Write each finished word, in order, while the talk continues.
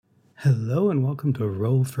Hello and welcome to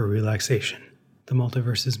Roll for Relaxation, the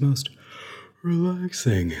multiverse's most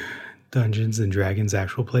relaxing Dungeons & Dragons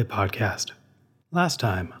actual play podcast. Last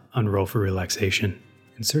time on Roll for Relaxation,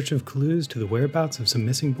 in search of clues to the whereabouts of some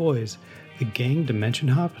missing boys, the gang dimension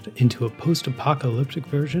hopped into a post-apocalyptic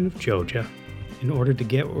version of Joja. In order to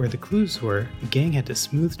get where the clues were, the gang had to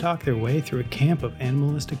smooth talk their way through a camp of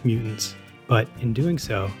animalistic mutants. But in doing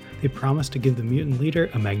so, they promised to give the mutant leader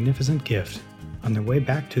a magnificent gift. On their way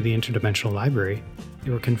back to the interdimensional library, they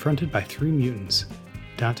were confronted by 3 mutants.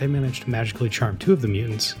 Dante managed to magically charm 2 of the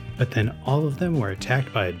mutants, but then all of them were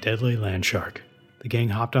attacked by a deadly land shark. The gang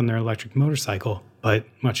hopped on their electric motorcycle, but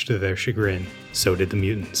much to their chagrin, so did the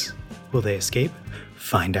mutants. Will they escape?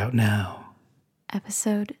 Find out now.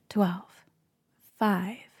 Episode 12.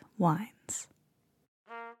 5 Wines.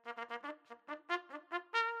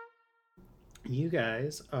 You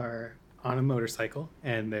guys are on a motorcycle,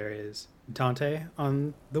 and there is Dante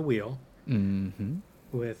on the wheel,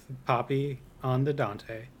 with Poppy on the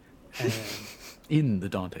Dante, and in the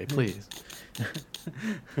Dante, please.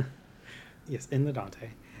 yes, in the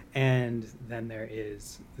Dante, and then there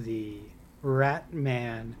is the rat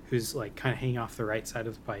man who's like kind of hanging off the right side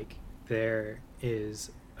of the bike. There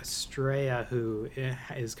is Estrella who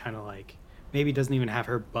is kind of like maybe doesn't even have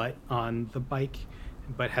her butt on the bike,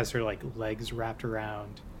 but has her like legs wrapped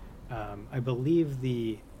around. I believe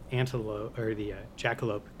the antelope or the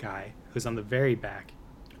jackalope guy who's on the very back,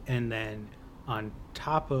 and then on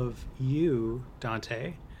top of you,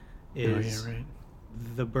 Dante, is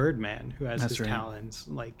the Birdman who has his talons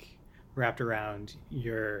like wrapped around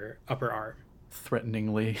your upper arm,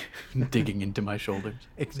 threateningly digging into my shoulders.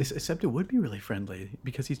 Except it would be really friendly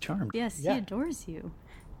because he's charmed. Yes, he adores you.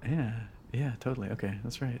 Yeah, totally. Okay,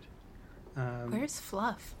 that's right. Where's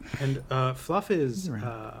Fluff? And Fluff is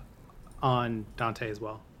on Dante as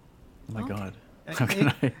well. Oh my god. How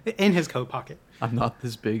can I? In his coat pocket. I'm not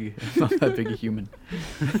this big. I'm not that big a human.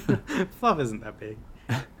 Fluff isn't that big.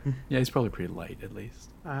 Yeah, he's probably pretty light at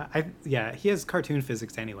least. He has cartoon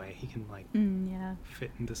physics anyway. He can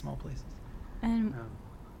fit into small places. And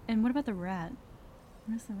what about the rat?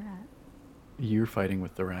 Where's the rat? You're fighting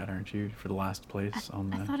with the rat, aren't you, for the last place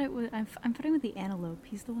on the... I thought it was... I'm fighting with the antelope.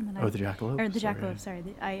 He's the one that I... Oh, the jackalope? Or the jackalope, sorry.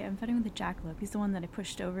 I'm fighting with the jackalope. He's the one that I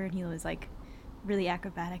pushed over, and he was, like, really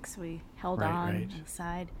acrobatic, so we held on the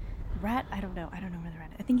side. Rat, I don't know. I don't know where the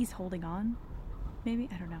rat is. I think he's holding on, maybe?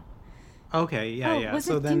 I don't know. Okay, yeah.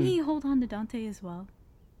 So then... Didn't he hold on to Dante as well?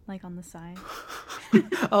 Like, on the side?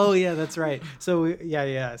 Oh, yeah, that's right. So,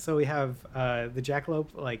 So we have the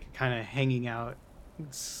jackalope, like, kind of hanging out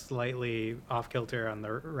slightly off kilter on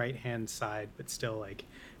the right hand side, but still like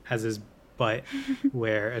has his butt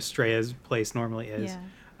where Estrella's place normally is.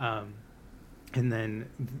 And then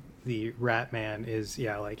the rat man is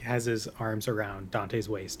has his arms around Dante's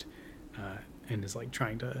waist and is like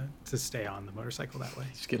trying to stay on the motorcycle that way.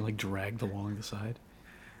 Just getting like dragged along the side.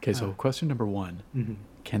 Okay, so question number 1.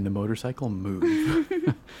 Can the motorcycle move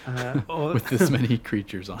with this many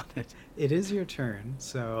creatures on it? It is your turn,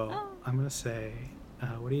 so I'm gonna say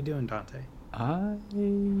what are you doing, Dante? I'm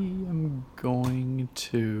going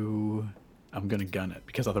to gun it,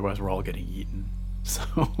 because otherwise we're all getting eaten.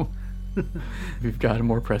 So we've got a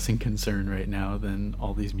more pressing concern right now than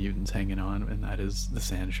all these mutants hanging on, and that is the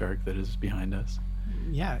sand shark that is behind us.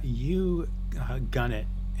 Yeah, you gun it,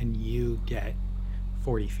 and you get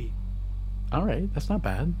 40 feet. All right, that's not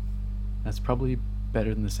bad. That's probably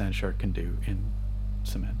better than the sand shark can do in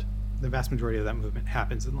cement. The vast majority of that movement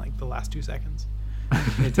happens in like the last 2 seconds.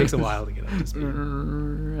 It takes a while to get up to speed.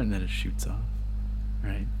 And then it shoots off.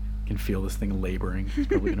 Right? You can feel this thing laboring. It's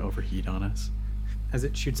probably going to overheat on us. As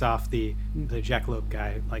it shoots off, the jackalope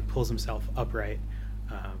guy like pulls himself upright,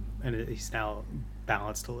 and he's now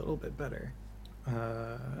balanced a little bit better.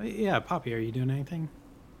 Poppy, are you doing anything?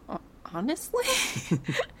 Honestly?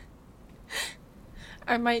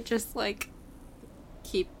 I might just like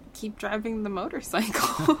keep driving the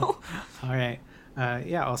motorcycle. All right.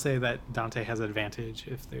 I'll say that Dante has advantage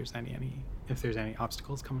if there's any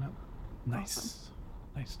obstacles coming up. Nice.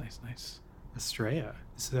 Awesome. Nice. Estrella.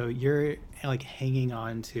 So you're like hanging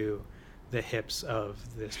on to the hips of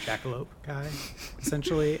this jackalope guy,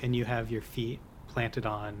 essentially, and you have your feet planted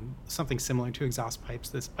on something similar to exhaust pipes.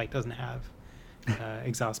 This bike doesn't have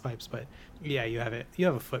exhaust pipes, but yeah, you have it. You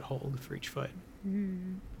have a foothold for each foot.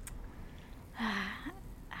 I'm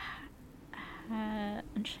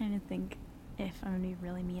trying to think if I'm gonna be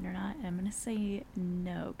really mean or not. I'm gonna say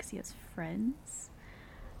no because he has friends.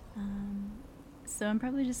 So I'm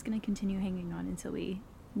probably just gonna continue hanging on until we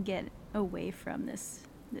get away from this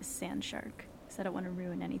sand shark because I don't want to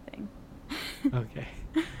ruin anything. Okay.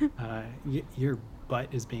 Your butt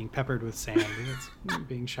is being peppered with sand that's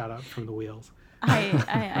being shot up from the wheels.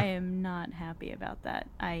 I am not happy about that.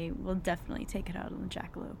 I will definitely take it out on the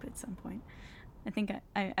jackalope at some point. I think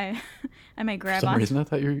I might grab For some on. reason, I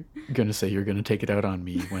thought you were going to say you're going to take it out on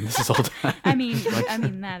me when this is all done. I mean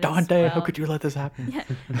that. Dante, how could you let this happen? Yeah,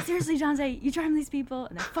 seriously, Dante, you driving these people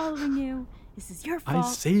and they're following you. This is your fault. I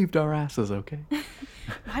saved our asses, okay?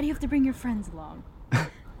 Why do you have to bring your friends along?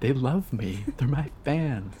 They love me. They're my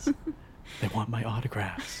fans. They want my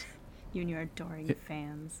autographs. You and your adoring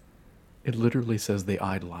fans. It literally says they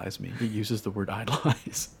idolize me. It uses the word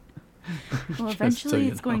idolize. Well, eventually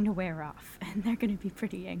it's going to wear off, and they're going to be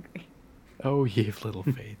pretty angry. Oh, ye of little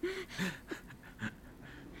faith.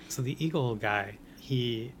 So the eagle guy,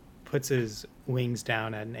 he puts his wings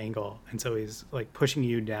down at an angle, and so he's like pushing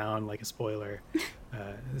you down like a spoiler,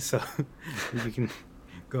 so you can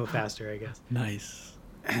go faster, I guess. Nice.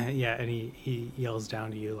 Yeah, and he yells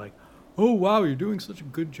down to you like, "Oh wow, you're doing such a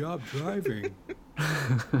good job driving.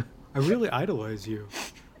 I really idolize you."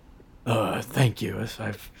 Thank you.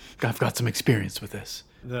 I've got some experience with this.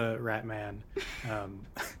 The rat man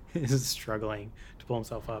is struggling to pull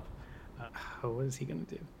himself up. What is he gonna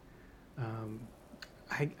do?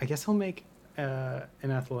 I guess he'll make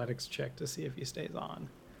an athletics check to see if he stays on.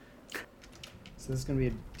 So this is gonna be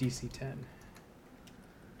a DC 10,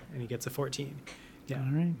 and he gets a 14. Yeah.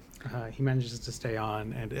 All right. He manages to stay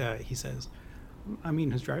on, and he says, "I mean,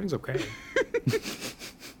 his driving's okay."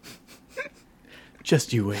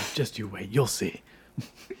 Just you wait. You'll see.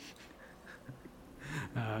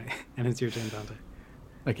 And it's your turn, Dante.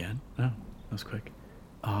 Again? Oh, that was quick.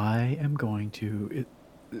 I am going to...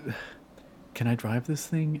 Can I drive this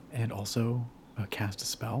thing and also cast a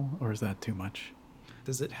spell, or is that too much?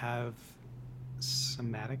 Does it have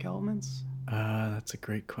somatic elements? That's a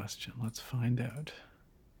great question. Let's find out.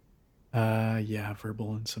 Yeah,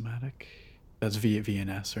 verbal and somatic. That's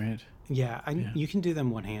VNS, right? Yeah, you can do them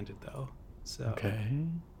one-handed, though. So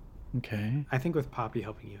Okay. I think with Poppy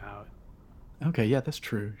helping you out. Okay, yeah, that's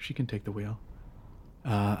true. She can take the wheel.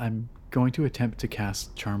 I'm going to attempt to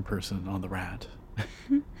cast Charm Person on the rat.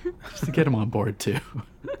 Just to get him on board, too.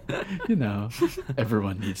 You know,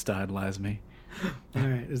 everyone needs to idolize me. All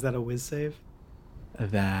right, is that a whiz save?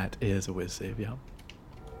 That is a whiz save, yeah.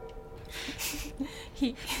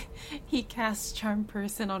 He casts Charm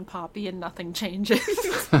Person on Poppy and nothing changes.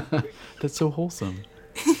 That's so wholesome.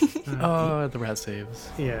 The rat saves.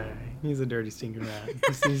 Yeah, he's a dirty stinking rat.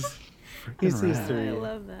 He sees rat. through I you.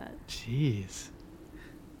 love that. Jeez.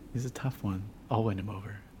 He's a tough one. I'll win him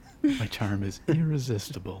over. My charm is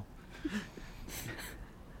irresistible.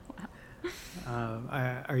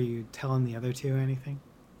 Are you telling the other two anything?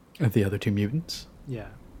 The other two mutants? Yeah.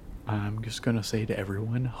 I'm just going to say to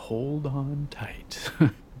everyone, hold on tight.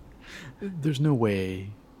 There's no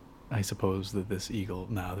way, I suppose, that this eagle...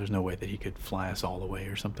 No, there's no way that he could fly us all away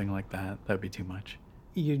or something like that. That would be too much.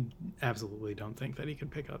 You absolutely don't think that he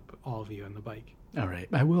could pick up all of you on the bike. All right.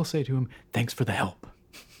 I will say to him, thanks for the help.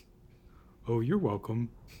 Oh, you're welcome.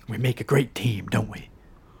 We make a great team, don't we?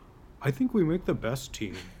 I think we make the best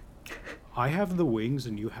team. I have the wings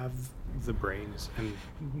and you have the brains and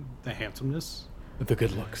the handsomeness. The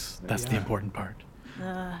good looks. That's the Yeah. important part.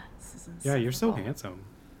 This is Yeah, you're so insufferable. handsome.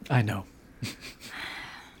 I know.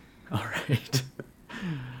 All right.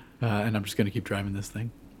 And I'm just going to keep driving this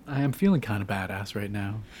thing. I am feeling kind of badass right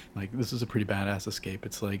now. Like, this is a pretty badass escape.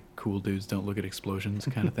 It's like cool dudes don't look at explosions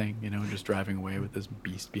kind of thing, you know, just driving away with this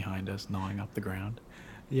beast behind us gnawing up the ground.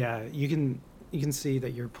 Yeah, you can see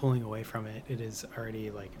that you're pulling away from it. It is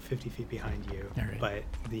already like 50 feet behind you, All right. but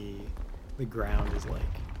the ground is like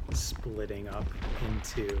splitting up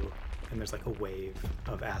into, and there's like a wave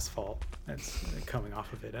of asphalt that's coming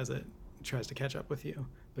off of it as it tries to catch up with you.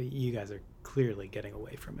 But you guys are clearly getting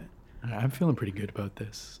away from it. I'm feeling pretty good about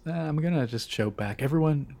this. I'm going to just shout back,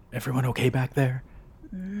 everyone okay back there?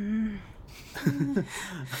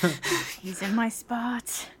 He's in my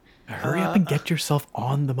spot. Hurry up and get yourself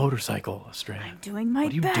on the motorcycle, Estrella. I'm doing my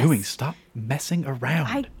What are you best. doing? Stop messing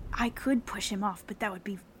around. I could push him off, but that would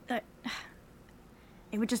be...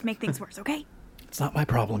 it would just make things worse, okay? It's not my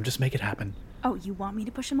problem. Just make it happen. Oh, you want me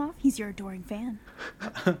to push him off? He's your adoring fan.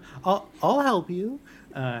 I'll help you.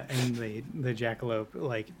 And the jackalope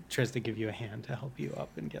like tries to give you a hand to help you up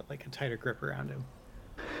and get like a tighter grip around him.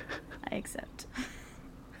 I accept.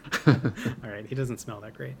 All right, he doesn't smell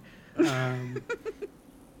that great.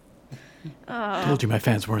 Told you my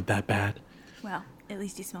fans weren't that bad. Well, at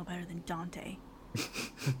least you smell better than Dante.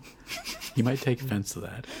 You might take offense to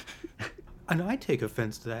that. And I take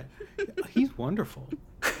offense to that. He's wonderful.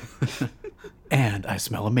 And I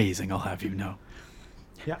smell amazing, I'll have you know.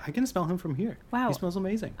 Yeah, I can smell him from here. Wow. He smells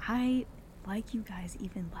amazing. I like you guys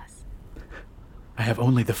even less. I have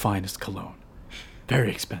only the finest cologne.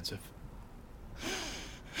 Very expensive.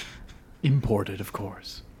 Imported, of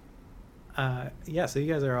course. Yeah, so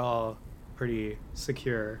you guys are all pretty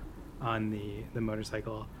secure on the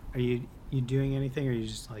motorcycle. Are you doing anything, or are you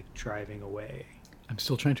just like driving away? I'm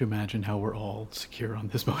still trying to imagine how we're all secure on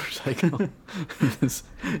this motorcycle. This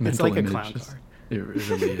It's like a clown car. It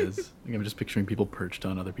really is. Like, I'm just picturing people perched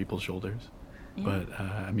on other people's shoulders. Yeah. But,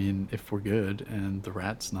 I mean, if we're good and the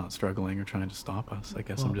rat's not struggling or trying to stop us, I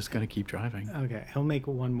guess I'm just going to keep driving. Okay, he'll make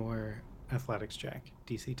one more athletics check,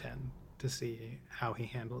 DC 10, to see how he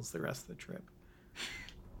handles the rest of the trip.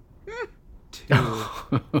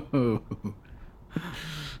 2.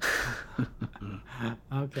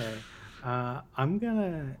 Okay. I'm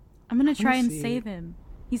gonna try and save him.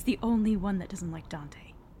 He's the only one that doesn't like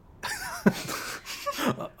Dante.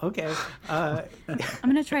 Okay. I'm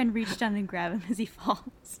gonna try and reach down and grab him as he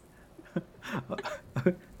falls.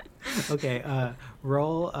 Okay.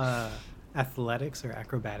 Roll athletics or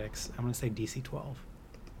acrobatics. I'm gonna say DC 12.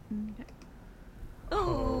 Okay.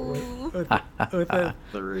 Oh. With a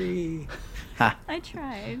 3. I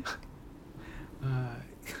tried.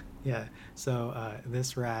 Yeah. So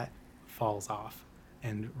this rat falls off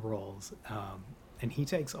and rolls, and he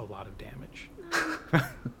takes a lot of damage.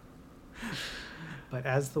 But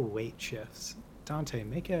as the weight shifts, Dante,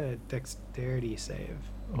 make a dexterity save.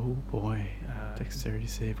 Oh boy. Dexterity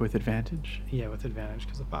save with advantage? Yeah, with advantage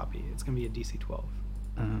because of Poppy. It's going to be a DC 12.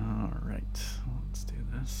 All right. Let's do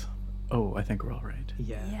this. Oh, I think we're all right.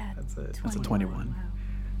 Yeah, that's a 21.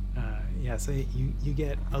 Wow. Yeah, so you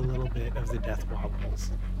get a little bit of the death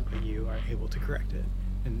wobbles, but you are able to correct it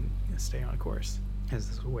and stay on course. As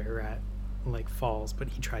this were rat like falls, but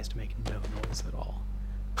he tries to make no noise at all.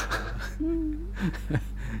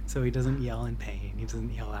 So he doesn't yell in pain. He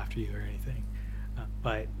doesn't yell after you or anything.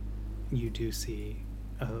 But you do see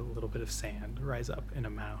a little bit of sand rise up in a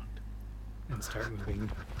mound and start moving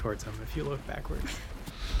towards him if you look backwards.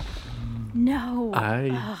 No.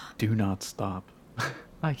 I do not stop.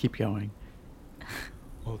 I keep going.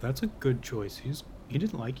 Well, that's a good choice. He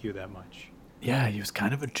didn't like you that much. Yeah, he was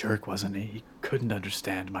kind of a jerk, wasn't he? He couldn't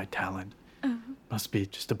understand my talent. Must be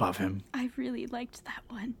just above him. I really liked that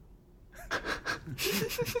one.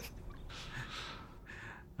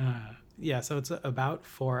 Yeah, so it's about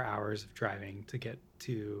 4 hours of driving to get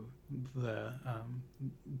to the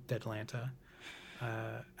Deadlanta.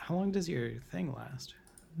 How long does your thing last?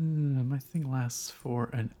 My thing lasts for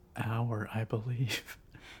an hour, I believe.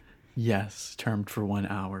 Yes, termed for 1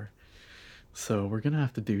 hour. So we're gonna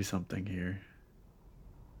have to do something here.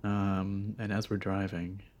 And as we're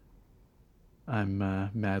driving, I'm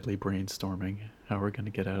madly brainstorming how we're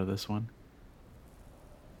gonna get out of this one.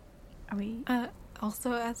 Are we?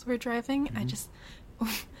 Also, as we're driving,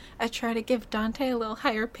 I try to give Dante a little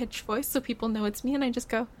higher pitched voice so people know it's me, and I just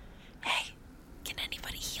go, "Hey, can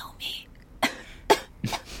anybody heal me?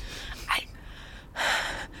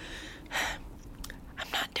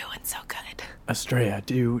 I'm not doing so good." Estrella,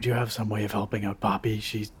 do you have some way of helping out Poppy?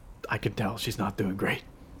 I can tell she's not doing great.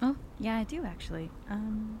 Oh, yeah, I do actually. I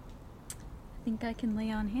think I can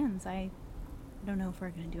lay on hands. I don't know if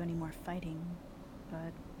we're gonna do any more fighting,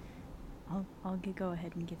 but I'll go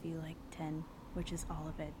ahead and give you like 10, which is all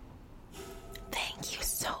of it. Thank you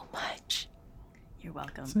so much. You're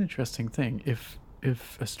welcome. It's an interesting thing. If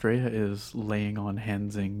Estrella is laying on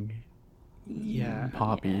handsing Yeah.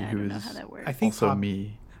 Poppy, Yeah, I don't know who's how that works. I think also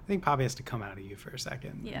me. I think Poppy has to come out of you for a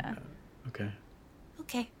second. Yeah. Okay.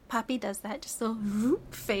 Okay, Poppy does that, just a little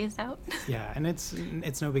whoop, phase out. Yeah, and it's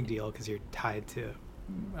no big deal because you're tied to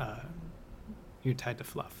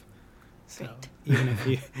Fluff. So Great.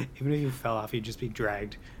 even if you fell off, you'd just be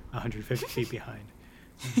dragged 150 feet behind.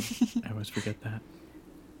 I always forget that.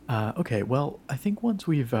 Okay, well, I think once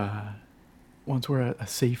we're a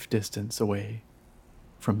safe distance away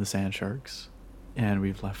from the sand sharks, and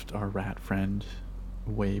we've left our rat friend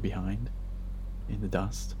way behind in the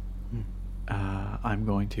dust, I'm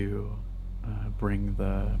going to bring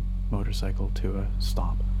the motorcycle to a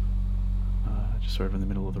stop, just sort of in the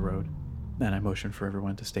middle of the road. Then I motion for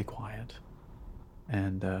everyone to stay quiet,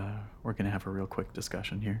 and we're going to have a real quick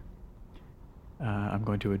discussion here. I'm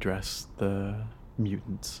going to address the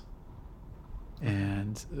mutants,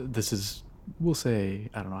 and this is, we'll say,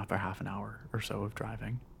 I don't know, after half an hour or so of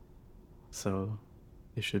driving, so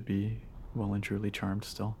they should be well and truly charmed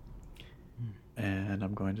still. And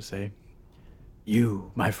I'm going to say,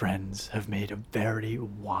 "You, my friends, have made a very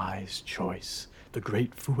wise choice. The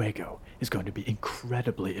great Fuego is going to be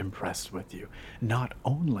incredibly impressed with you. Not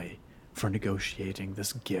only for negotiating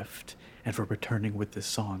this gift and for returning with this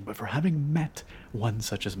song, but for having met one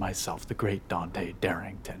such as myself, the great Dante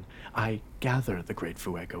Darrington. I gather the great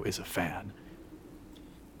Fuego is a fan.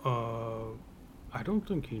 I don't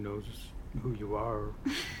think he knows who you are.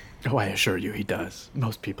 Oh, I assure you he does.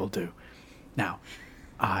 Most people do. Now,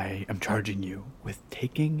 I am charging you with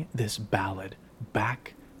taking this ballad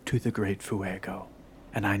back to the great Fuego,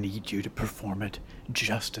 and I need you to perform it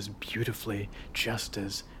just as beautifully, just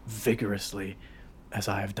as vigorously as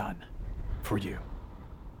I have done for you.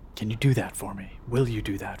 Can you do that for me? Will you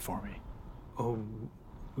do that for me? Oh,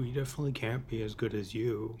 we definitely can't be as good as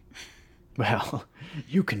you. Well,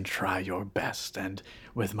 you can try your best, and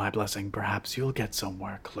with my blessing, perhaps you'll get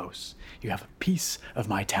somewhere close. You have a piece of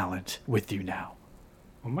my talent with you now.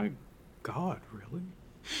 Oh my God, really?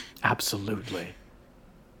 Absolutely.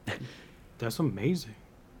 That's amazing.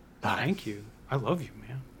 Thank you. I love you,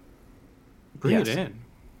 man. Bring Yes. it in.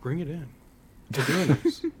 Bring it in. We're doing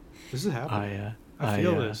this. This is happening. I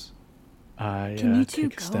feel this. Can you two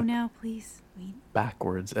take a go step now, please?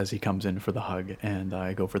 backwards as he comes in for the hug, and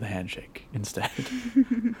I go for the handshake instead.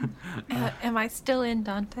 Am I still in,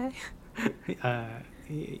 Dante? Yeah,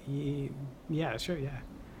 sure, yeah.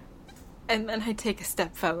 And then I take a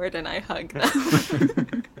step forward and I hug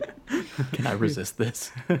them. Can I resist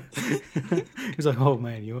this? He's like, oh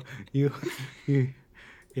man, you,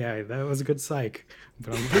 yeah, that was a good psych.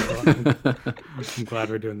 But I'm glad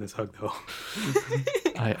we're doing this hug though.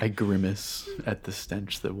 I grimace at the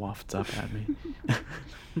stench that wafts up at me.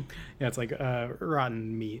 Yeah, it's like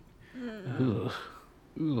rotten meat. Ugh.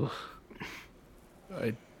 Ugh.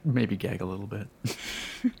 I maybe gag a little bit.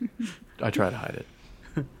 I try to hide it.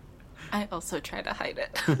 I also try to hide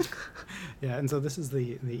it. Yeah, and so this is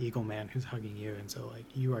the eagle man who's hugging you, and so like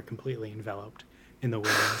you are completely enveloped in the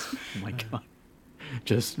wings. Oh my God.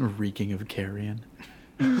 Just reeking of carrion.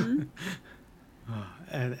 And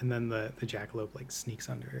then the jackalope like sneaks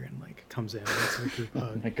under and like comes in and it's a group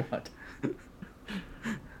hug. Oh my God.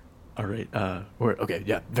 All right. We're okay.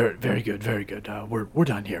 Yeah. Very, very good. Very good. We're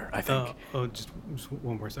done here, I think. Just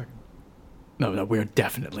one more second. No, we're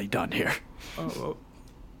definitely done here. Oh,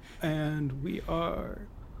 and we are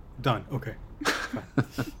done. Okay. Fine.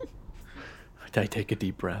 I take a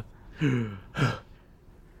deep breath.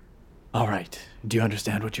 All right. Do you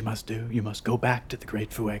understand what you must do? You must go back to the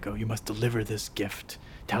great Fuego. You must deliver this gift.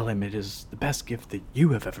 Tell him it is the best gift that you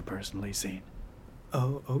have ever personally seen.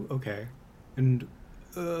 Oh, okay. And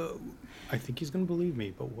I think he's gonna believe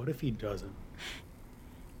me, but what if he doesn't?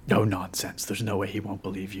 No nonsense. There's no way he won't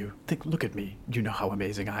believe you. Look at me. You know how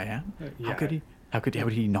amazing I am. Yeah. How could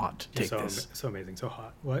he not take so, this? So amazing, so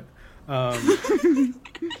hot. What?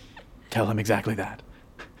 Tell him exactly that.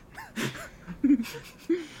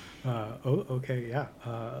 Okay, yeah.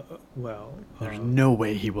 Well, There's no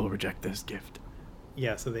way he will reject this gift.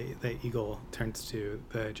 yeah. So the eagle turns to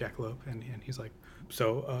the jackalope and he's like,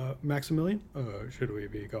 "So, Maximilian, should we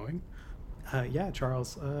be going?" Yeah,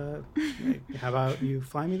 Charles. How about you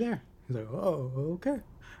fly me there? He's like, "Oh, okay."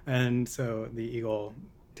 And so the eagle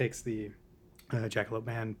takes the jackalope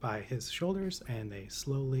man by his shoulders, and they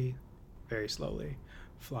slowly, very slowly,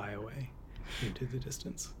 fly away into the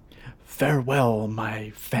distance. Farewell,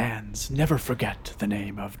 my fans. Never forget the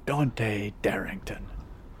name of Dante Darrington.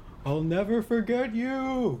 I'll never forget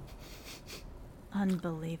you.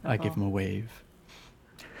 Unbelievable. I give him a wave.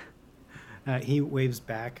 He waves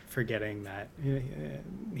back, forgetting that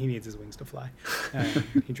he needs his wings to fly.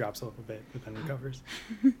 He drops a little bit, but then recovers.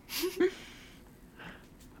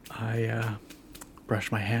 I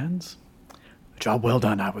brush my hands. Job well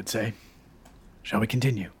done, I would say. Shall we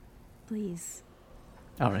continue? Please.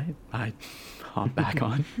 All right. I hop back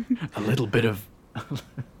on. A little bit of... what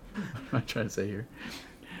am I trying to say here?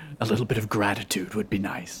 A little bit of gratitude would be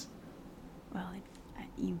nice. Well,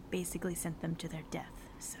 you basically sent them to their death,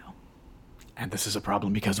 so... And this is a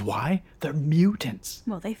problem because why? They're mutants.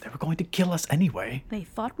 Well, They were going to kill us anyway. They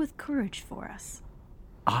fought with courage for us.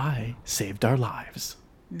 I saved our lives.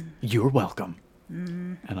 You're welcome.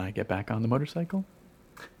 And I get back on the motorcycle.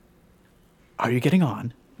 Are you getting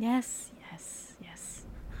on? Yes.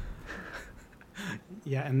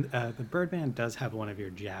 Yeah, and the Birdman does have one of your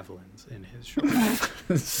javelins in his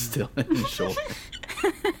shoulder. Still in his shoulder.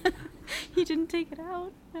 He didn't take it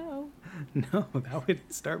out? No. No, that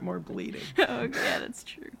would start more bleeding. Oh, yeah, that's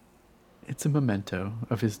true. It's a memento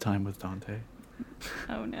of his time with Dante.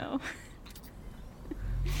 Oh, no.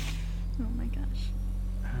 Oh, my gosh.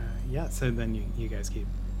 Yeah, so then you guys keep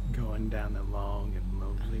going down the long and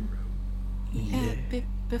lonely road. Yeah.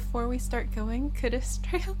 Before we start going, could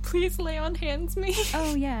Estrella please lay on hands me?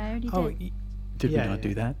 Oh, yeah, I already did. Oh, Did we not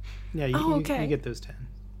do that? Yeah, Oh, okay. you get those 10.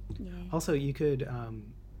 Yeah. Also, you could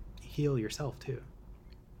heal yourself too.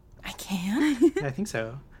 I can? Yeah, I think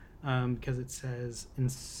so. Because it says in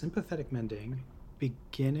sympathetic mending,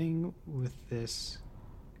 beginning with this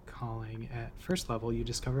calling at first level, you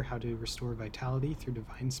discover how to restore vitality through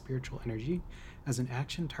divine spiritual energy. As an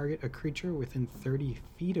action, target a creature within 30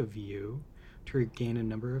 feet of you to regain a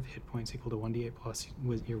number of hit points equal to 1d8 plus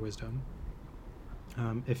your wisdom.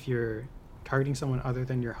 If you're targeting someone other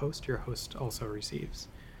than your host also receives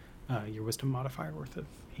your wisdom modifier worth of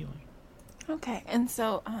healing. Okay, and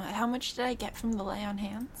so how much did I get from the lay on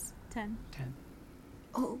hands? 10. 10.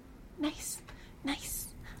 Oh, nice.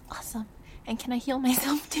 Awesome. And can I heal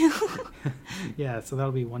myself too? Yeah, so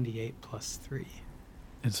that'll be 1d8 plus 3.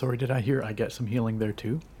 And sorry, did I hear I get some healing there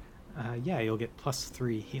too? Yeah, you'll get plus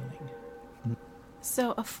 3 healing.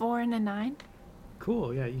 So a 4 and a 9?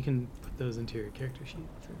 Cool, yeah, you can put those into your character sheet.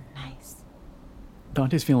 Nice.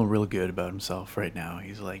 Dante's feeling real good about himself right now.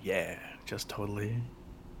 He's like, yeah, just totally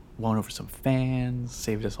won over some fans,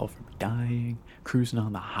 saved us all from dying, cruising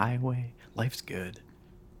on the highway. Life's good.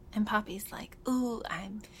 And Poppy's like, ooh,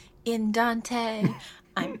 I'm in Dante.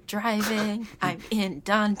 I'm driving. I'm in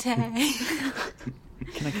Dante.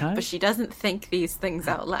 Can I kind of... But she doesn't think these things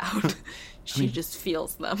out loud. She just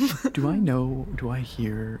feels them. Do I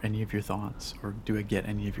hear any of your thoughts, or do I get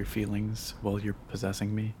any of your feelings while you're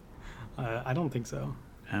possessing me? I don't think so.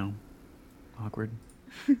 Oh. Awkward.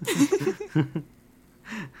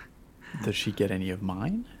 Does she get any of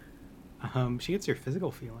mine? She gets your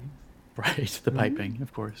physical feelings. Right, the piping,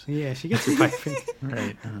 of course. Yeah, she gets your piping.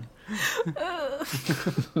 Right.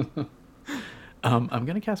 I'm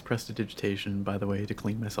going to cast Prestidigitation, by the way, to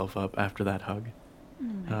clean myself up after that hug.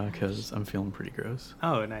 Because I'm feeling pretty gross.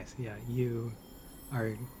 Oh, nice. Yeah, you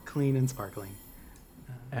are clean and sparkling.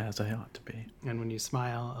 As I ought to be. And when you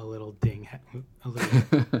smile, a little ding happens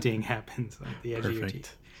at the edge of your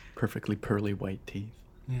teeth. Perfectly pearly white teeth.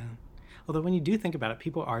 Yeah. Although when you do think about it,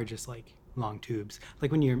 people are just like long tubes.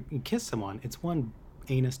 Like when you kiss someone, it's one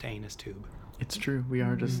anus to anus tube. It's true. We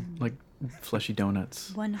are just like fleshy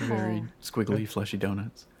donuts. One very hole. squiggly, fleshy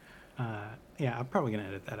donuts. Yeah, I'm probably going to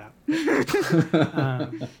edit that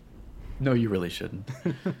out. No, you really shouldn't.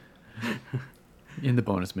 In the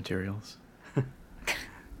bonus materials.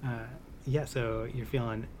 Yeah, so you're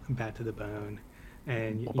feeling bad to the bone,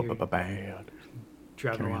 and you're Bad.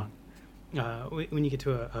 driving Carry along. When you get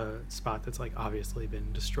to a spot that's like obviously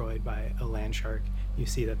been destroyed by a land shark, you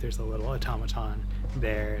see that there's a little automaton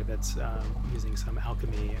there that's using some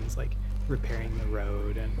alchemy and is like repairing the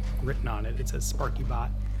road, and written on it says Sparky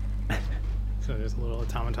Bot. So there's a little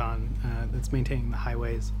automaton that's maintaining the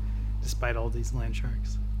highways despite all these land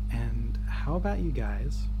sharks. And how about you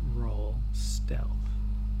guys roll stealth?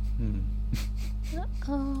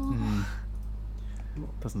 Uh-oh.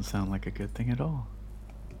 Doesn't sound like a good thing at all.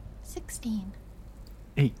 16.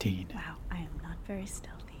 18. Wow, I am not very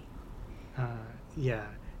stealthy. Yeah,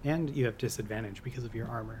 and you have disadvantage because of your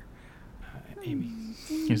armor, Amy.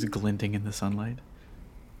 He's glinting in the sunlight.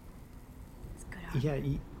 It's good on. Yeah,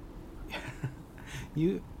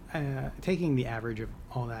 you taking the average of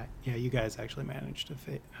all that, yeah, you guys actually managed to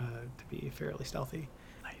be fairly stealthy.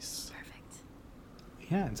 Nice. Perfect.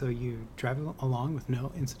 Yeah, and so you drive along with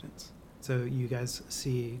no incidents. So you guys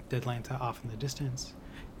see Deadlanta off in the distance,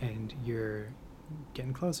 and you're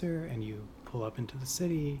getting closer, and you pull up into the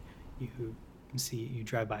city. You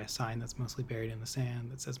drive by a sign that's mostly buried in the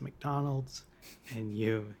sand that says McDonald's, and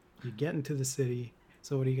you get into the city.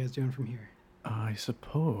 So what are you guys doing from here? I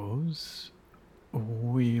suppose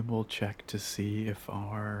we will check to see if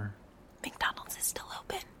our... McDonald's is still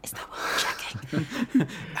open. Is that what we're checking?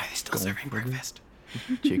 Are they still serving breakfast?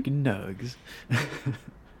 chicken nugs.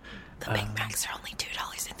 The Big Macs are only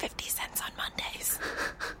 $2.50 on Mondays.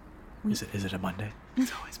 Is it a Monday?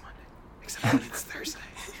 It's always Monday, except when it's Thursday.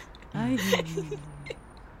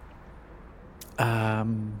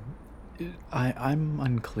 I'm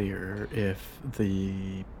unclear if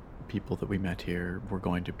the people that we met here were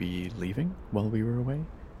going to be leaving while we were away.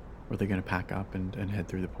 Were they going to pack up and head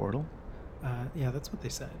through the portal? Yeah, that's what they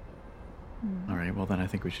said. All right, well then I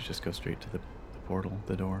think we should just go straight to the portal,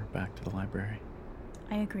 the door, back to the library.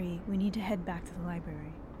 I agree. We need to head back to the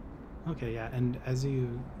library. Okay, yeah, and as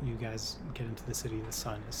you guys get into the city, the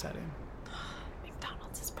sun is setting.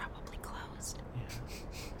 McDonald's is probably closed.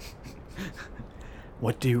 Yeah.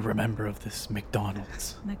 What do you remember of this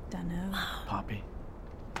McDonald's, McDonough. Poppy?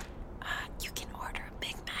 You can order a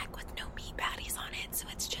Big Mac with no meat patties on it, so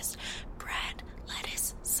it's just bread,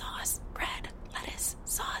 lettuce, sauce,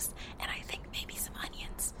 and I think maybe some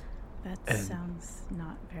onions. That And sounds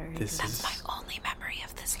not very this good. is- That's my only memory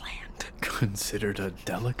of this land. Considered a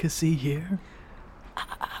delicacy here?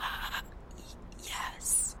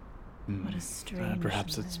 What a strange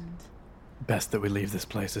Perhaps land. it's best that we leave this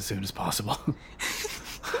place as soon as possible.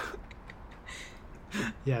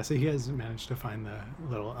 Yeah, so you guys managed to find the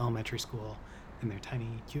little elementary school in their tiny,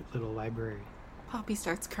 cute little library. Poppy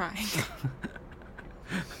starts crying.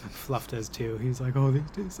 Fluff does too. He's like, oh, these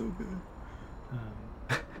taste so good.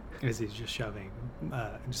 As he's just shoving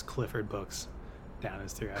just Clifford books down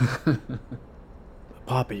his throat.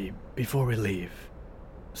 Poppy, before we leave,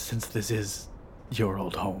 since this is your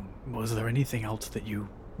old home, was there anything else that you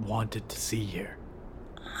wanted to see here?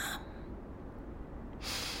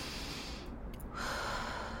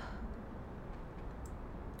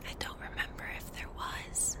 I don't remember if there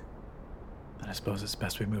was. Then I suppose it's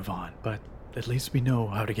best we move on, but at least we know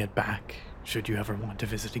how to get back, should you ever want to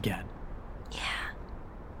visit again. Yeah.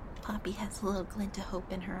 Poppy has a little glint of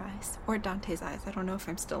hope in her eyes. Or Dante's eyes. I don't know if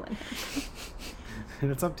I'm still in him.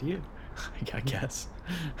 And it's up to you. I guess.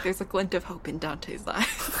 There's a glint of hope in Dante's eyes.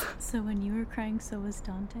 So when you were crying, so was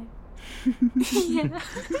Dante? Yeah.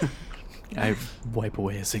 I wipe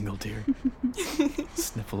away a single tear.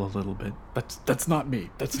 Sniffle a little bit. That's not me.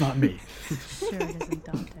 That's not me. Sure it isn't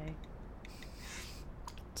Dante.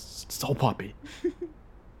 It's all Poppy.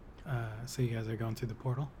 So you guys are going through the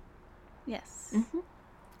portal? Yes.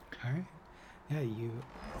 All right. Yeah, you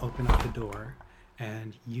open up the door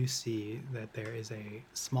and you see that there is a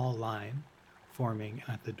small line forming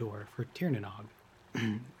at the door for Tirnanog.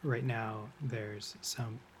 Right now, there's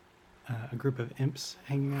a group of imps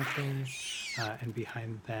hanging out there, and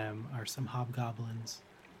behind them are some hobgoblins,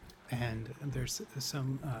 and there's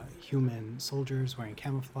some human soldiers wearing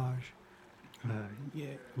camouflage. Yeah,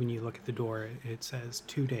 when you look at the door, it says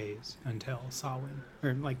 2 days until Samhain,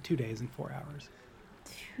 or like 2 days and 4 hours.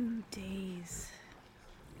 2 days.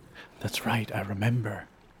 That's right, I remember.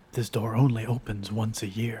 This door only opens once a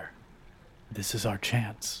year. This is our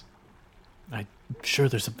chance. I'm sure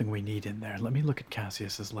there's something we need in there. Let me look at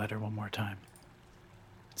Cassius's letter one more time.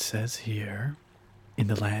 It says here, in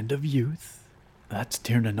the land of youth, that's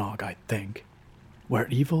Tirnanog, I think, where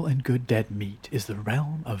evil and good dead meet is the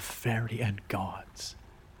realm of fairy and gods.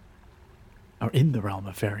 Or in the realm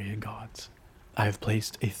of fairy and gods, I have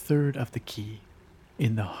placed a third of the key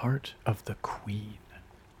in the heart of the queen.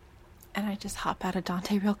 And I just hop out of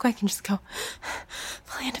Dante real quick and just go,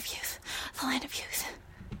 the land of youth, the land of youth.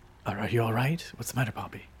 Are you all right? What's the matter,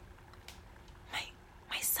 Poppy?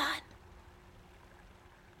 My son.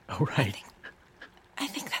 Oh, right. I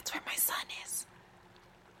think that's where my son is.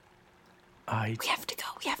 I We have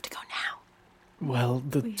to go now. Well,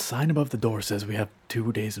 the sign above the door says we have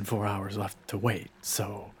 2 days and 4 hours left to wait,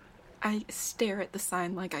 so... I stare at the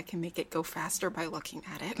sign like I can make it go faster by looking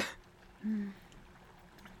at it.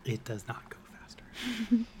 It does not go faster.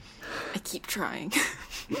 I keep trying.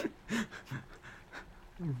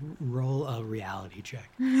 Roll a reality check.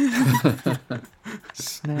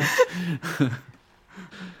 Snap.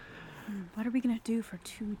 What are we gonna do for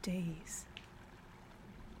 2 days?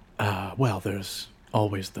 Well, there's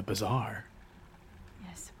always the bazaar.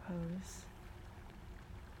 I suppose.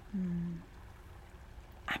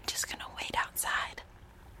 I'm just gonna wait outside.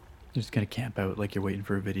 You're just gonna camp out like you're waiting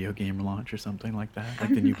for a video game launch or something like that? Like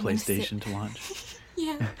the new I'm gonna sit- PlayStation to launch?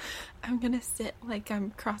 Yeah. I'm gonna sit like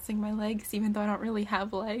I'm crossing my legs, even though I don't really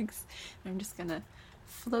have legs. I'm just gonna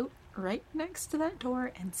float right next to that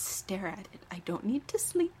door and stare at it. I don't need to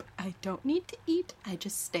sleep. I don't need to eat. I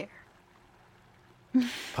just stare.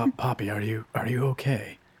 Poppy, are you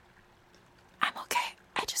okay? I'm okay.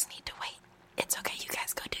 I just need to wait. It's okay. You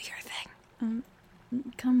guys go do your thing.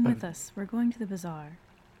 Come with us. We're going to the bazaar.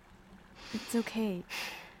 It's okay.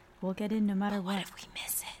 We'll get in no matter What what. if we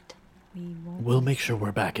miss it? We won't. We'll make sure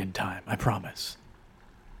we're back in time, I promise.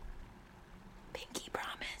 Pinky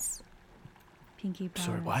promise. Pinky promise.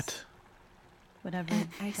 Sorry, what? Whatever. And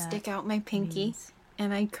I that stick out my pinky means.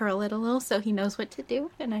 and I curl it a little so he knows what to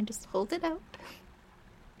do, and I just hold it out.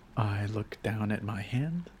 I look down at my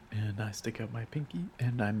hand, and I stick out my pinky,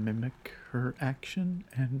 and I mimic her action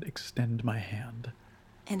and extend my hand.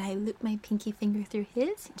 And I loop my pinky finger through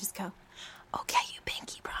his and just go, Okay, you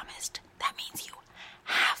pinky promised. That means you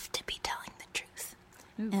have to be telling the truth.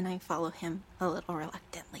 and I follow him a little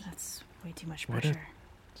reluctantly. That's way too much What a- pressure.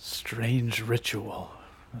 Strange ritual.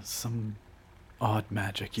 Some odd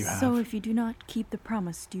magic you have. So if you do not keep the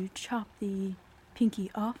promise, do you chop the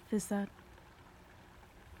pinky off? Is that...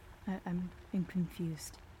 I'm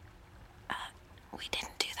confused. We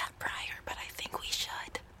didn't do that prior, but I think we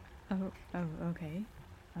should. Oh, okay.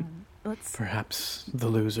 Let's... Perhaps the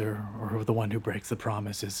loser or the one who breaks the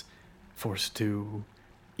promise is forced to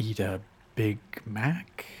eat a Big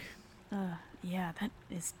Mac? Yeah, that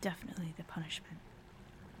is definitely the punishment.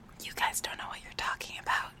 You guys don't know what you're talking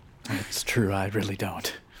about. It's true, I really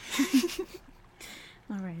don't.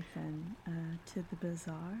 All right, then. To the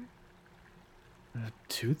bazaar?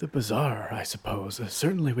 To the bazaar, I suppose.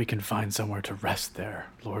 Certainly we can find somewhere to rest there.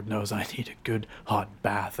 Lord knows I need a good hot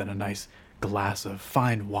bath and a nice glass of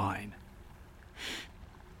fine wine.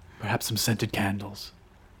 Perhaps some scented candles.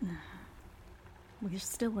 We're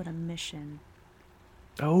still on a mission.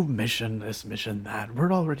 Oh, mission this, mission that.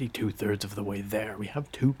 We're already 2/3 of the way there. We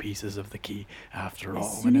have 2 pieces of the key after all.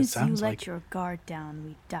 As soon and it as you sounds let like your guard down,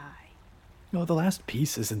 we die. no, the last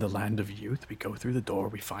piece is in the land of youth. We go through the door,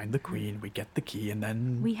 we find the queen, we get the key, and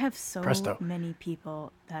then We have so presto. many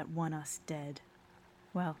people that want us dead.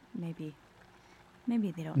 Well, maybe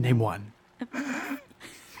they don't. Name know. one.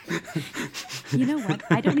 You know what?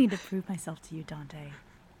 I don't need to prove myself to you, Dante.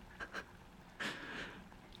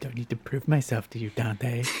 Don't need to prove myself to you,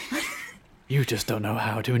 Dante. You just don't know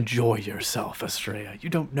how to enjoy yourself, Estrella. You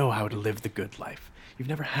don't know how to live the good life. You've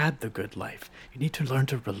never had the good life. You need to learn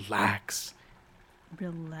to relax.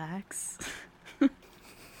 Relax.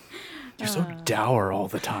 You're so dour all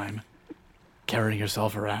the time. Carrying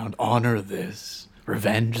yourself around. Honor this.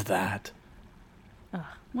 Revenge that. One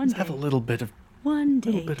Let's day. have a little bit of... One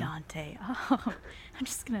day, bit of- Dante. Oh, I'm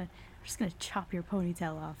just gonna chop your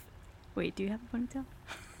ponytail off. Wait, do you have a ponytail?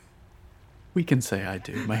 We can say I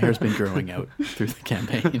do. My hair's been growing out through the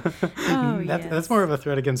campaign. Oh, That's more of a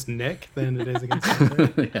threat against Nick than it is against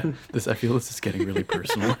Dante. Yeah, I feel this is getting really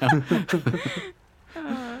personal now.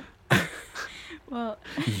 Well,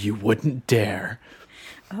 You wouldn't dare.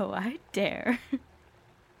 oh, I dare.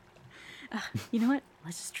 You know what?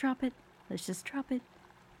 Let's just drop it.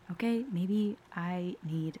 Okay, maybe I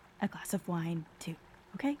need a glass of wine too.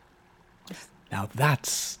 Okay? Now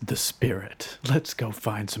that's the spirit. Let's go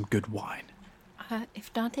find some good wine.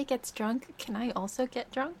 If Dante gets drunk, can I also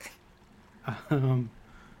get drunk?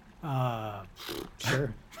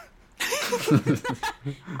 Sure.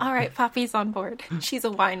 All right, Poppy's on board. She's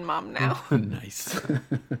a wine mom now. Nice.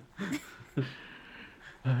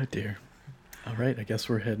 Oh dear. All right, I guess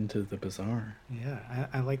we're heading to the bazaar. Yeah,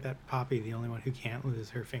 I like that Poppy, the only one who can't lose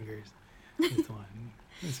her fingers, is the one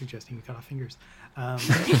suggesting you cut off fingers.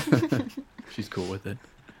 She's cool with it.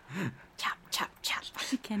 Chop, chop, chop.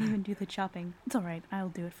 You can't even do the chopping. It's all right. I'll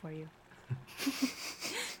do it for you.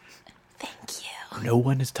 Thank you. No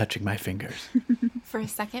one is touching my fingers. For a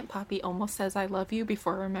second, Poppy almost says I love you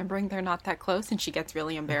before remembering they're not that close, and she gets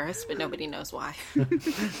really embarrassed, but nobody knows why.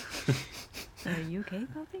 Are you okay,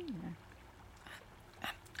 Poppy?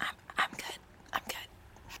 I'm good. I'm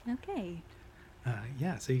good. Okay.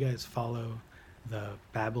 Yeah, so you guys follow the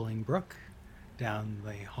babbling brook down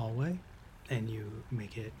the hallway, and you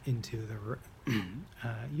make it into the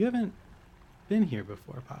you haven't been here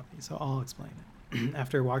before, Poppy, so I'll explain it.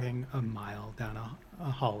 After walking a mile down a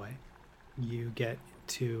hallway, you get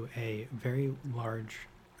to a very large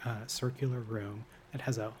circular room that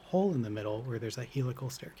has a hole in the middle where there's a helical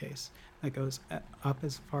staircase that goes up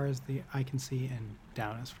as far as the eye can see and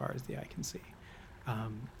down as far as the eye can see.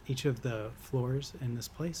 Each of the floors in this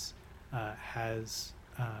place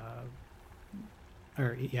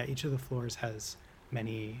each of the floors has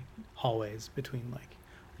many hallways between like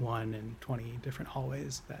 1 and 20 different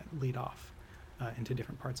hallways that lead off into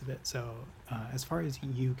different parts of it. So as far as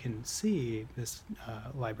you can see, this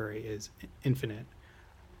library is infinite.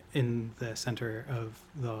 In the center of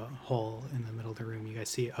the hole in the middle of the room, you guys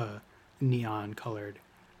see a neon colored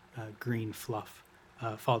green fluff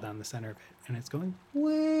fall down the center of it, and it's going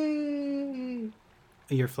way.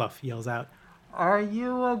 Your fluff yells out, "Are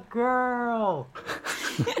you a girl?"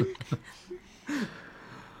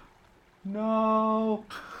 No.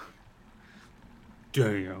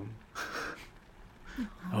 Damn.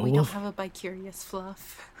 Oh, We we'll, don't have a bicurious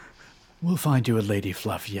fluff. we'll find you a lady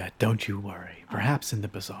fluff yet, don't you worry. Perhaps in the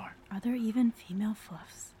bazaar. Are there even female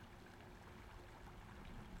fluffs?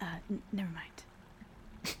 Never mind.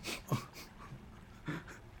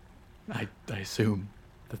 I assume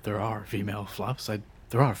that there are female fluffs.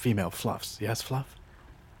 There are female fluffs. Yes, Fluff?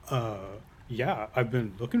 Yeah, I've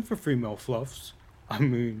been looking for female fluffs. I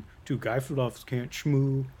mean, 2 guy fluffs can't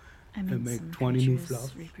schmoo I mean, and make some 20 new creatures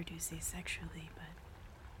fluffs. reproduce asexually, but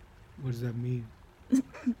What does that mean?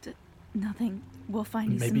 nothing. We'll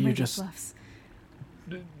find you Maybe some you lady just- fluffs.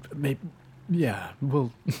 Maybe. Yeah,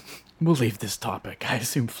 we'll leave this topic. I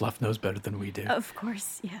assume Fluff knows better than we do. Of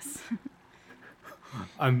course, yes.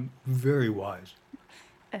 I'm very wise.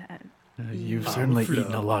 You've Oh, certainly Fluff.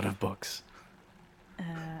 eaten a lot of books.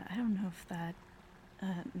 I don't know if that.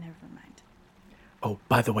 Never mind. Oh,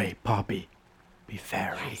 by the way, Poppy, be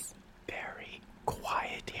very, very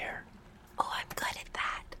quiet here. Oh, I'm good at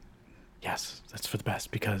that. Yes, that's for the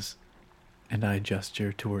best because And I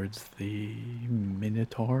gesture towards the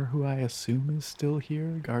Minotaur, who I assume is still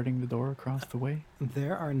here, guarding the door across the way.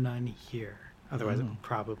 There are none here. Otherwise, it would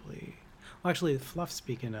probably... Well, actually, Fluff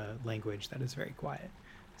speak in a language that is very quiet.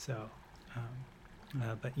 So,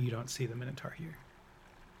 but you don't see the Minotaur here.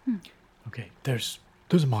 Okay, there's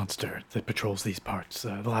a monster that patrols these parts.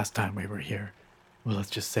 The last time we were here, well, let's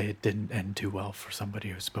just say it didn't end too well for somebody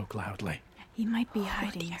who spoke loudly. He might be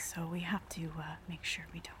hiding, so we have to make sure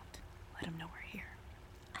we don't let him know we're here.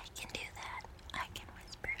 I can do that. I can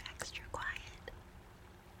whisper extra quiet.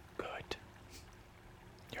 Good.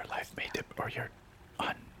 Your life may or your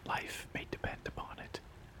unlife may depend upon it.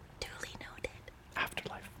 Duly noted.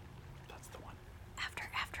 Afterlife. That's the one.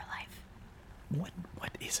 Afterlife. What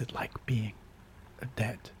is it like being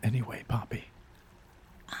dead anyway, Poppy?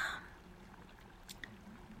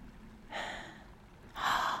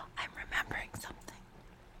 I'm remembering something.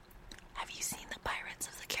 Have you seen the Pirates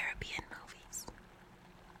of the Caribbean movies?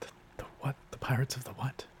 The what? The Pirates of the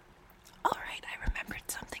what? All right, I remembered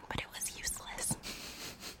something, but it was useless.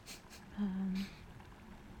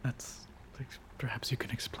 That's... perhaps you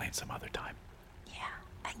can explain some other time. Yeah,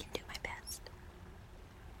 I can do my best.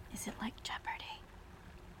 Is it like Jeopardy?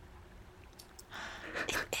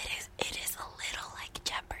 It is a little like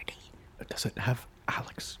Jeopardy. Does it have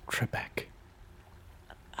Alex Trebek?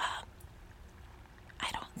 I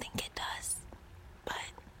don't think it does.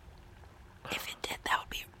 But if it did, that would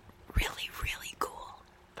be really, really cool.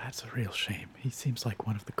 That's a real shame. He seems like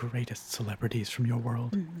one of the greatest celebrities from your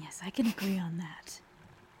world. Yes, I can agree on that.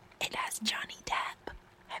 It has Johnny Depp.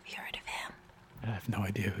 Have you heard of him? I have no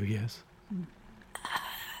idea who he is.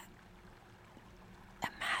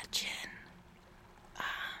 Imagine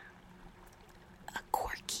a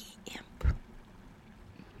quirky imp.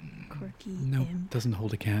 Quirky No, imp. doesn't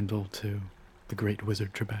hold a candle to the great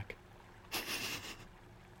wizard Trebek.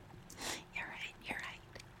 You're right.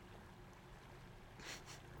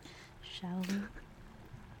 Shall we?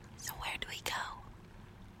 So where do we go?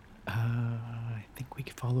 I think we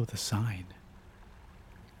could follow the sign.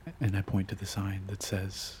 And I point to the sign that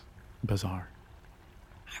says Bazaar.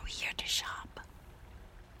 Are we here to shop?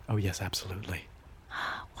 Oh, yes, absolutely.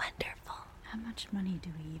 Wonderful. How much money do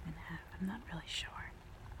we even have? I'm not really sure.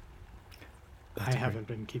 I haven't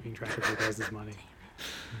been keeping track of your guys' money.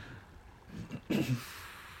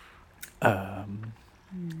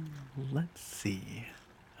 Let's see.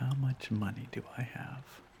 How much money do I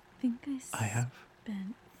have? I think I have...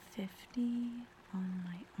 spent 50 on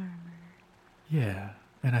my armor. Yeah,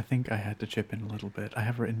 and I think I had to chip in a little bit. I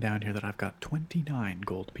have written down here that I've got 29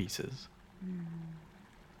 gold pieces.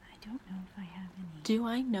 I don't know if I have any. Do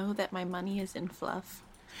I know that my money is in fluff?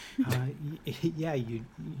 Yeah, you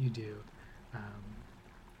do.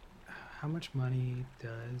 How much money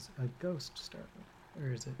does a ghost start with?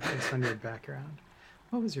 Or is it based on your background?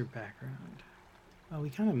 What was your background? Well,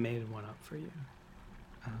 we kind of made one up for you.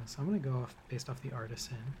 So I'm going to go off based off the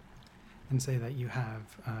artisan and say that you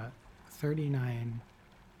have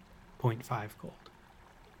 39.5 gold.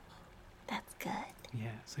 That's good.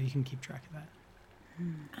 Yeah, so you can keep track of that.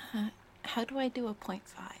 How do I do a 0.5?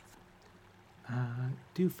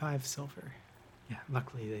 Do 5 silver. Yeah,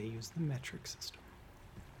 luckily they use the metric system.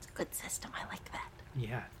 It's a good system. I like that.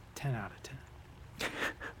 Yeah, 10 out of 10.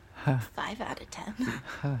 5 out of 10.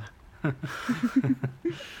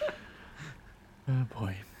 Oh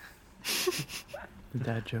boy. The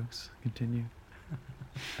dad jokes continue.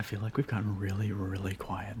 I feel like we've gotten really, really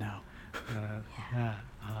quiet now. Yeah.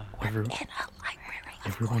 We're in a library.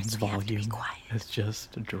 Of Everyone's course we have to be volume quiet. has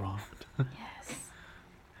just dropped. Yes.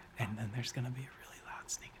 And then there's going to be a really loud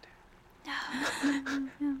sneak attack.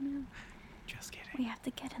 No. Just kidding. We have to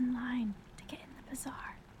get in line to get in the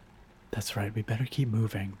bazaar. That's right, we better keep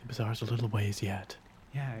moving. The bazaar's a little ways yet.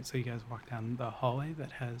 Yeah, so you guys walk down the hallway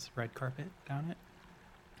that has red carpet down it.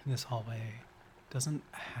 And this hallway doesn't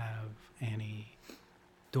have any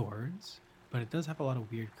doors, but it does have a lot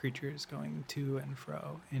of weird creatures going to and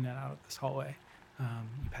fro in and out of this hallway.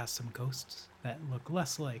 You pass some ghosts that look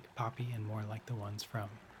less like Poppy and more like the ones from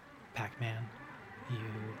Pac-Man.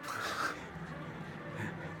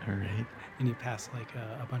 Alright. And you pass like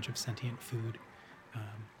a bunch of sentient food.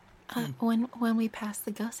 When we pass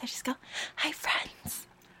the ghost, I just go, "Hi, friends."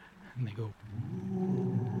 And they go,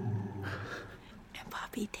 And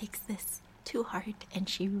Poppy takes this to heart, and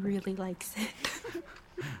she really likes it.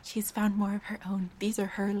 She's found more of her own. These are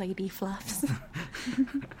her lady fluffs.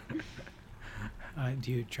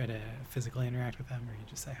 do you try to physically interact with them or you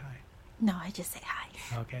just say hi? No, I just say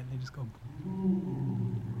hi. Okay, they just go.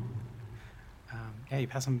 Yeah, you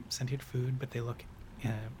pass them sentient food, but they look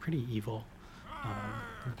pretty evil.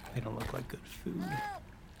 They don't look like good food.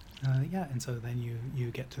 Yeah, and so then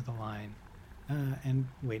you get to the line and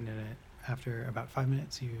wait in it. After about 5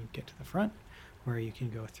 minutes, you get to the front where you can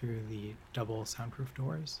go through the double soundproof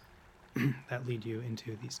doors that lead you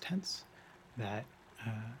into these tents that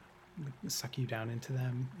suck you down into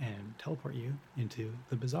them and teleport you into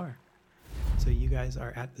the bazaar. So you guys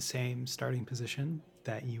are at the same starting position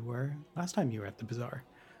that you were last time you were at the bazaar.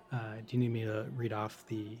 Do you need me to read off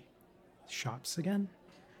the shops again?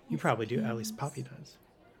 You probably do. At least Poppy does.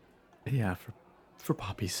 Yeah, for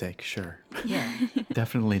Poppy's sake, sure. Yeah.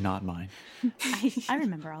 Definitely not mine. I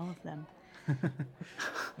remember all of them.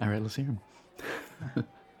 All right, let's hear them.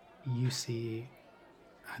 You see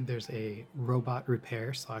there's a robot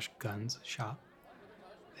repair / guns shop.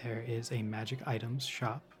 There is a magic items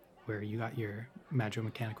shop where you got your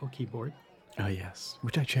Magomechanical keyboard. Oh, yes,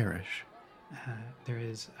 which I cherish. There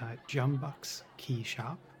is Jumbuck's key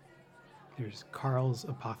shop. There's Carl's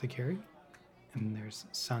apothecary. And there's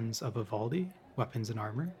Sons of Ivaldi, weapons and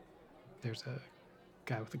armor. There's a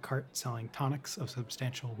guy with a cart selling tonics of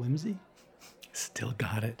substantial whimsy. Still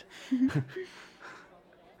got it.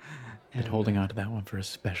 And holding on to that one for a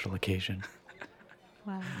special occasion.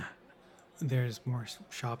 Wow. There's more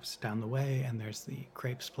shops down the way, and there's the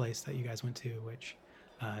crepes place that you guys went to, which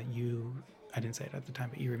I didn't say it at the time,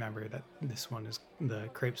 but you remember that this one is, the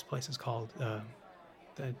crepes place is called the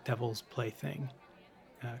Devil's Plaything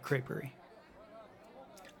Creperie.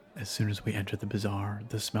 As soon as we enter the bazaar,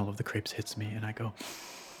 the smell of the crepes hits me, and I go,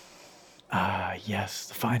 yes,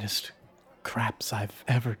 the finest crepes I've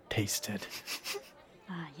ever tasted.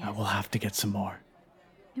 Yes. I will have to get some more.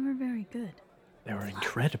 They were very good. They were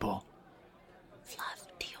incredible. Fluff,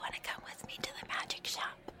 do you want to come with me to the magic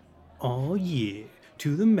shop? Oh yeah,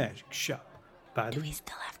 to the magic shop. Do we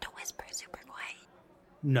still have to whisper super quiet?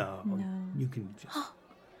 No, No. you can just...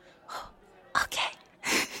 Okay.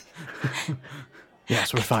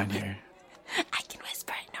 Yes, we're fine here. I can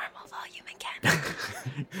whisper at normal volume again.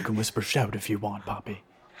 You can whisper shout if you want, Poppy.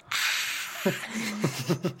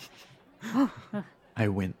 I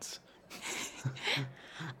wince.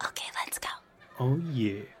 Okay, let's go. Oh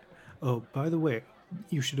yeah. Oh, by the way,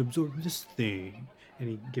 you should absorb this thing. And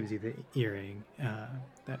he gives you the earring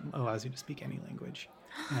that allows you to speak any language.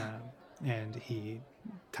 And he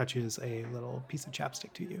touches a little piece of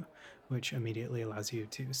chapstick to you, which immediately allows you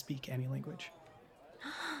to speak any language.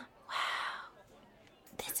 Wow.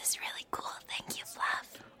 This is really cool. Thank you,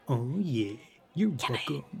 Fluff. Oh yeah, you're Can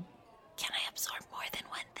welcome. Can I absorb more than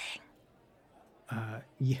one thing?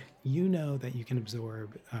 You know that you can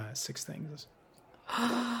absorb 6 things.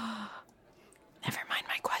 Never mind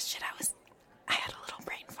my question. I had a little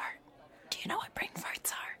brain fart. Do you know what brain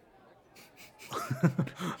farts are?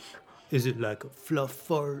 Is it like a fluff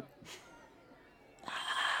fart?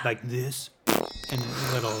 Like this? And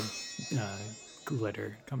a little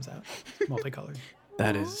glitter comes out, multicolored.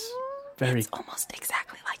 That is very It's almost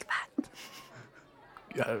exactly like that.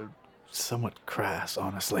 somewhat crass,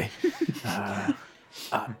 honestly.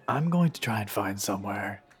 I'm going to try and find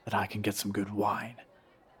somewhere that I can get some good wine.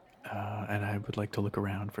 And I would like to look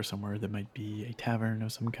around for somewhere that might be a tavern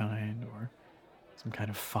of some kind or some kind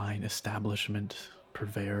of fine establishment,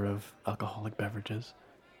 purveyor of alcoholic beverages.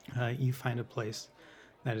 You find a place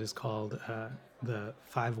that is called the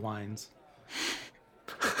Five Wines.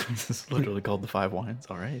 This is literally called the Five Wines,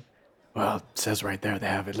 all right. Well, it says right there they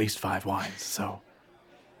have at least 5 wines, so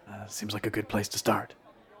seems like a good place to start.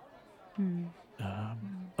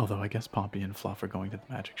 Although I guess Poppy and Fluff are going to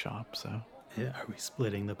the magic shop, so Yeah, are we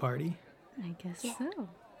splitting the party? I guess Yeah. so.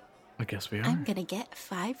 I guess we are. I'm gonna get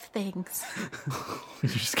 5 things.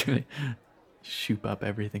 You're just gonna shoot up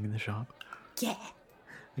everything in the shop. Yeah.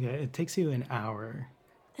 Okay, it takes you an hour.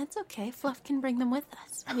 That's okay. Fluff can bring them with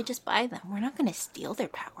us. We just buy them. We're not gonna steal their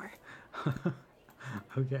power.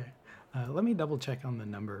 Okay, let me double check on the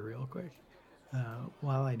number real quick.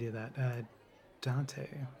 While I do that, Dante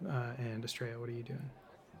and Estrella, what are you doing?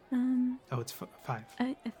 Oh, it's 5.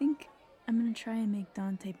 I think I'm gonna try and make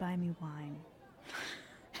Dante buy me wine.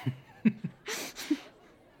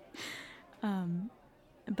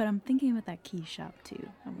 But I'm thinking about that key shop too.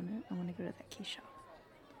 I wanna go to that key shop.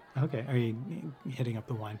 Okay, are you hitting up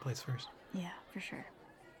the wine place first? Yeah, for sure.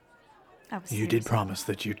 I was You did serious. promise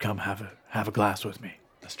that you'd come have a glass with me,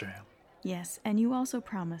 Estrella. Yes, and you also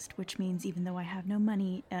promised, which means even though I have no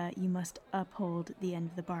money, you must uphold the end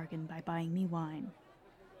of the bargain by buying me wine.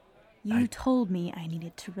 You told me I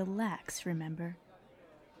needed to relax, remember?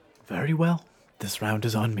 Very well. This round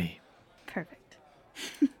is on me. Perfect.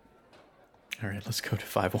 All right, let's go to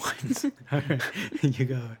 5 Wines. All right, you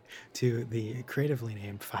go to the creatively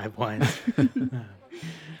named Five Wines.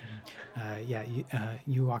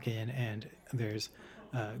 You walk in and there's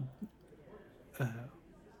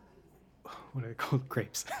what are they called?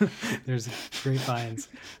 Grapes. There's grapevines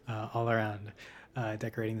all around,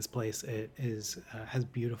 decorating this place. It is has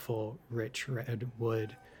beautiful, rich red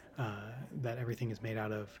wood that everything is made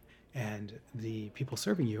out of, and the people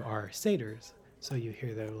serving you are satyrs. So you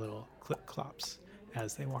hear their little clip clops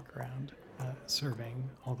as they walk around, serving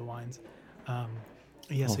all the wines.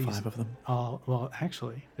 Yeah, all so five of them. Well,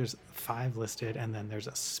 actually, there's 5 listed, and then there's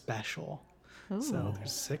a special. Ooh. So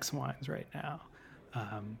there's 6 wines right now.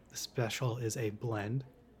 The special is a blend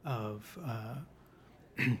of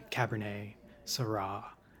Cabernet, Syrah,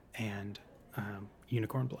 and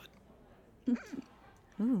unicorn blood.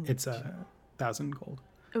 Ooh. It's 1,000 gold.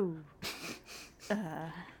 Ooh.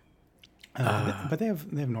 But they have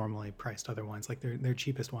normally priced other wines, like their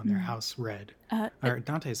cheapest one, their house red, or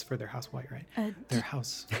Dante's for their house white, right? Their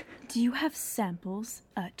house. Do you have samples,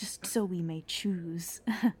 just so we may choose?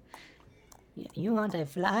 You want a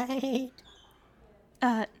flight?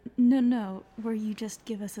 No. Will you just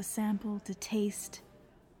give us a sample to taste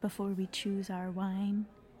before we choose our wine?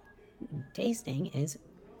 Tasting is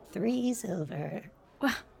 3 silver.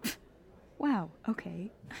 Wow,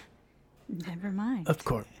 okay. Never mind. Of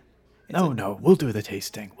course. No, we'll do the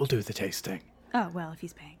tasting. Oh, well, if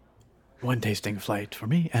he's paying. 1 tasting flight for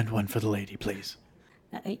me and 1 for the lady, please.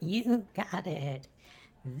 You got it.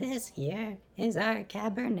 This here is our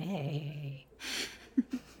Cabernet.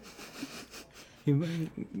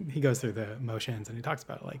 He goes through the motions and he talks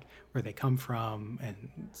about like where they come from, and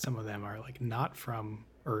some of them are like not from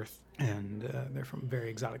Earth, and they're from very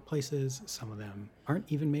exotic places. Some of them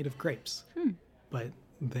aren't even made of grapes, but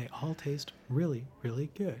they all taste really,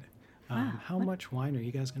 really good. How much wine are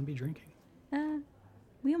you guys going to be drinking?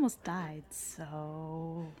 We almost died,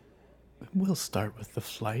 so... We'll start with the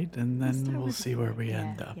flight, and then we'll see where we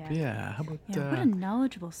end up. yeah. Yeah, how about... Yeah, what a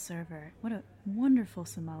knowledgeable server. What a wonderful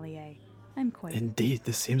sommelier. I'm quite... Indeed,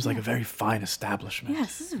 this seems like a very fine establishment.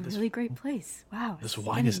 Yes, this is a really great place. Wow. This it's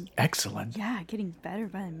wine is getting- excellent. Yeah, getting better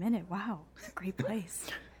by the minute. Wow. Great place.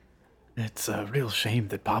 It's a real shame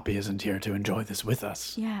that Poppy isn't here to enjoy this with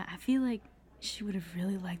us. Yeah, I feel like she would have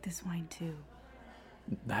really liked this wine too.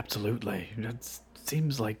 Absolutely. It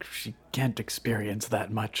seems like she can't experience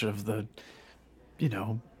that much of the,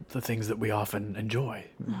 the things that we often enjoy.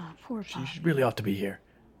 Oh, poor Poppy. She really ought to be here.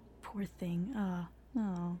 Poor thing.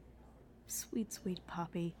 Oh. Sweet, sweet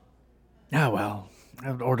Poppy. Ah, well,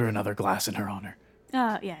 I would order another glass in her honor.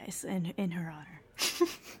 Yeah, it's in her honor.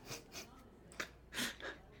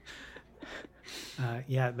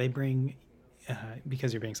 Yeah, they bring,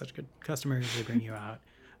 because you're being such good customers, they bring you out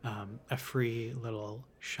a free little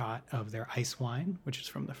shot of their ice wine, which is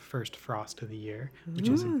from the first frost of the year, which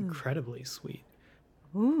is incredibly sweet.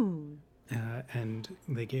 Ooh. And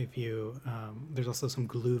they give you, there's also some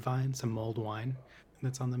glühwein, some mulled wine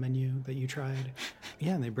that's on the menu that you tried.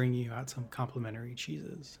 Yeah, and they bring you out some complimentary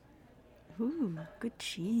cheeses. Ooh, good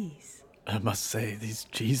cheese. I must say, these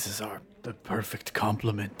cheeses are the perfect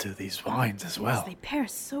complement to these wines as well. They pair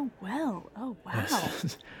so well. Oh, wow.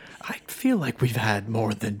 Yes. I feel like we've had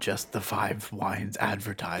more than just the 5 wines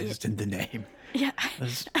advertised in the name. Yeah,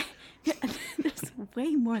 There's there's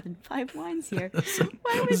way more than 5 wines here.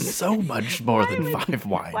 so much more than 5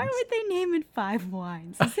 wines. Why would they name it 5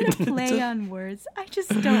 wines? Is it a play on words? I just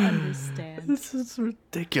don't understand. This is a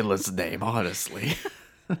ridiculous name, honestly.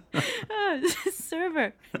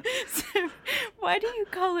 Server, why do you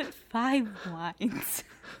call it 5 wines?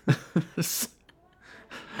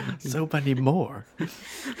 So many more.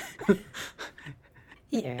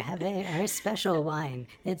 Here, have our special wine.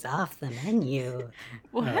 It's off the menu.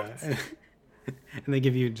 What? And they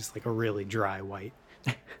give you just like a really dry white.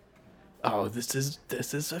 Oh, this is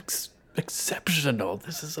exceptional.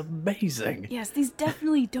 This is amazing. Yes, these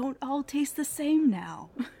definitely don't all taste the same now.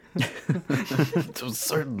 So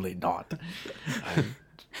certainly not.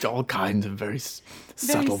 All kinds of very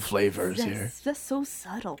subtle flavors here. That's so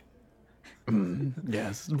subtle.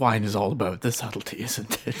 Yes, wine is all about the subtlety,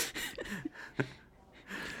 isn't it?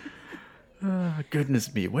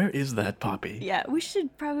 Goodness me, where is that Poppy? Yeah, we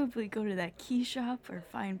should probably go to that key shop or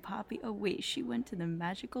find Poppy. Oh wait, she went to the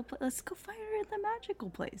magical place. Let's go find her at the magical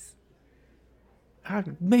place.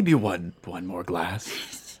 Maybe one more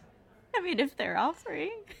glass. I mean, if they're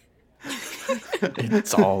offering.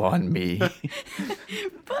 It's all on me.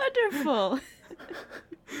 Wonderful.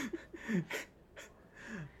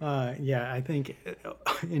 Yeah, I think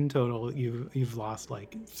in total you've lost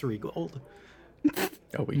like 3 gold.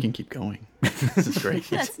 Oh, we can keep going. This is great.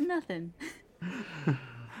 That's nothing.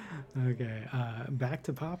 Okay, back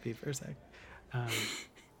to Poppy for a sec.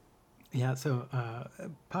 Yeah, so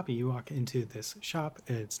Poppy, you walk into this shop.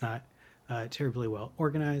 It's not terribly well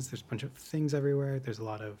organized. There's a bunch of things everywhere. There's a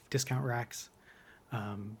lot of discount racks.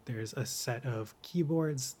 There's a set of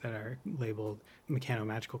keyboards that are labeled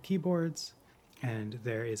mechano-magical keyboards. And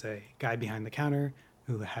there is a guy behind the counter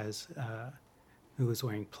who is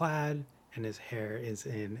wearing plaid, and his hair is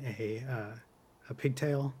in a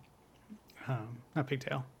pigtail. Not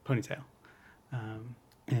pigtail, ponytail.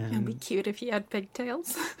 It'd be cute if he had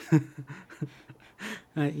pigtails.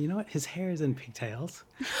 You know what? His hair is in pigtails.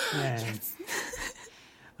 And, Yes.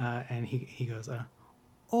 And he goes,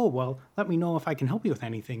 oh, well, let me know if I can help you with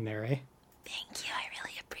anything there, eh? Thank you. I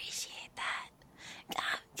really appreciate that.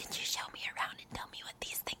 Could you show me around and tell me what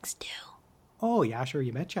these things do? Oh, yeah, sure,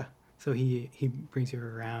 you betcha. So he brings you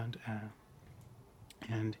around.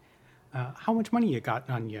 And how much money you got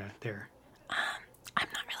on you there? I'm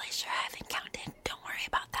not really sure. I haven't counted. Don't worry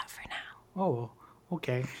about that for now. Oh,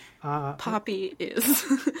 okay. Poppy is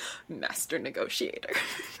master negotiator.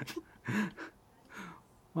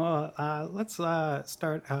 Well, let's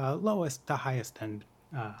start lowest to highest end.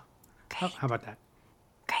 How about that?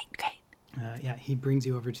 Great. Yeah, he brings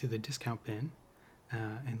you over to the discount bin.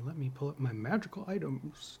 And let me pull up my magical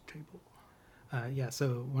items table. Yeah,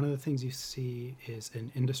 so one of the things you see is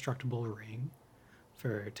an indestructible ring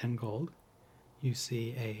for 10 gold. You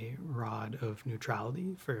see a rod of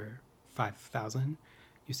neutrality for 5,000.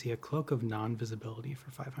 You see a cloak of non-visibility for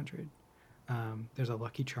 500. There's a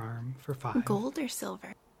lucky charm for 5. Gold or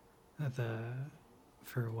silver?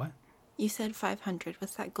 For what? You said 500.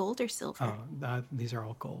 Was that gold or silver? Oh, these are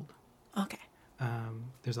all gold. Okay.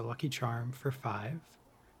 There's a lucky charm for 5.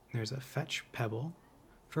 There's a fetch pebble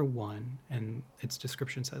for 1, and its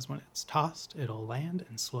description says when it's tossed, it'll land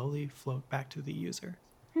and slowly float back to the user.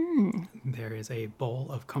 There is a bowl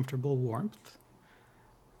of comfortable warmth.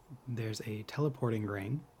 There's a teleporting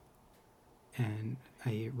ring and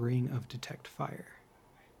a ring of detect fire.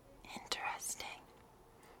 Interesting.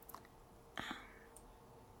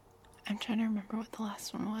 I'm trying to remember what the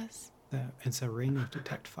last one was. It's a ring of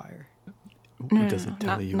detect fire. No, It doesn't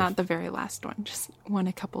tell you. not the very last one. Just one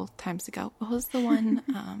a couple times ago. What was the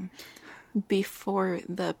one before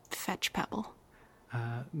the fetch pebble?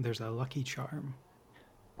 There's a lucky charm.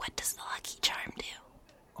 What does the lucky charm do?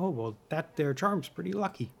 Oh, well, that there charm's pretty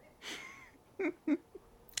lucky. And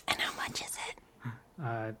how much is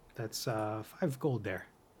it? That's 5 gold there.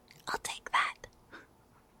 I'll take that.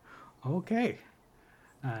 Okay.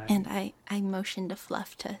 And I motioned to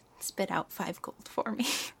Fluff to spit out 5 gold for me.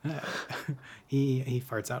 He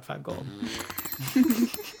farts out 5 gold.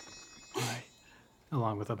 Right.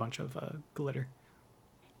 Along with a bunch of glitter.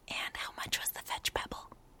 And how much was the fetch pebble?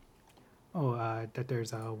 Oh, that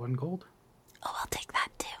there's 1 gold. Oh, I'll take that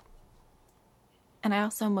too. And I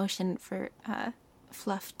also motioned for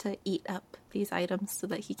Fluff to eat up these items so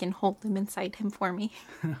that he can hold them inside him for me.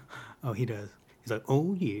 Oh, he does. He's like,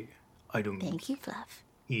 oh yeah, items. Thank you, Fluff.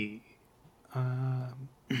 Yeah.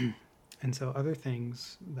 And so other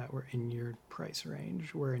things that were in your price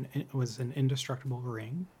range was an indestructible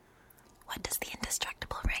ring. What does the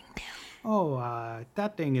indestructible ring do? Oh,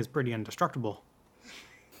 that thing is pretty indestructible.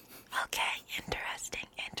 Okay, interesting.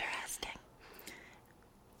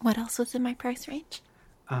 What else was in my price range?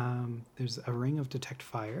 There's a ring of detect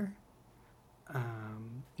fire.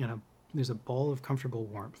 There's a bowl of comfortable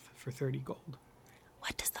warmth for 30 gold.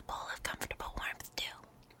 What does the bowl of comfortable warmth do?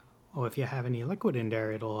 Oh, if you have any liquid in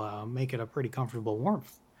there, it'll make it a pretty comfortable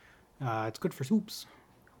warmth. It's good for soups.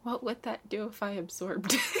 What would that do if I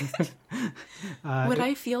absorbed it? Would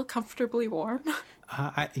I feel comfortably warm?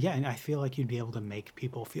 Yeah, and I feel like you'd be able to make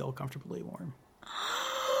people feel comfortably warm.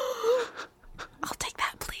 I'll take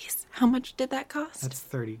that, please. How much did that cost? That's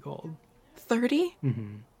 30 gold. 30?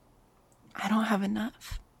 Mm-hmm. I don't have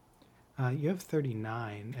enough. You have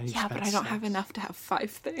 39. And you Yeah, but I don't have enough to have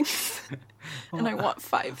 5 things. And I want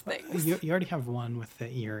 5 things. You already have one with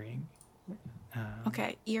the earring.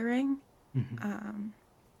 Okay, earring,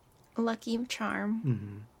 lucky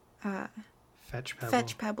charm, Fetch pebble.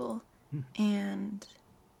 fetch pebble, and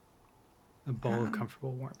A bowl of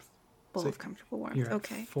comfortable warmth. bowl So of comfortable warmth. You're at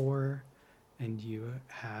Okay. 4, and you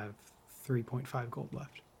have 3.5 gold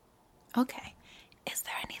left. Okay. Is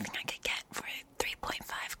there anything I could get for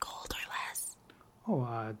 3.5 gold or less?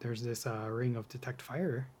 Oh, there's this ring of detect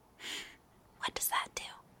fire. What does that do?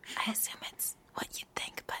 I assume it's what you'd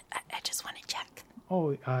think, but I just want to check.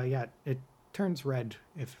 Oh, yeah, it turns red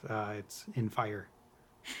if it's in fire.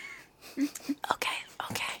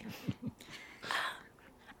 Okay.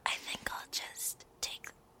 I think I'll just take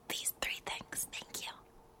these 3 things. Thank you.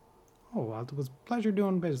 Oh, well, it was a pleasure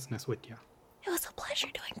doing business with you. It was a pleasure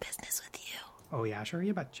doing business with you. Oh, yeah, sure,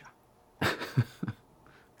 you betcha.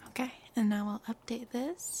 Okay. and now I'll update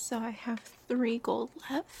this. So I have 3 gold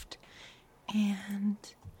left. And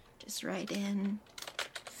just write in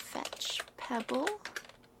Fetch Pebble,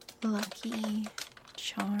 Lucky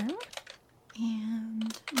Charm,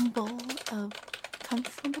 and Bowl of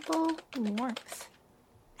Comfortable Warmth.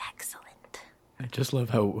 Excellent. I just love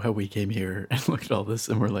how we came here and looked at all this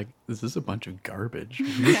and we're like, this is a bunch of garbage.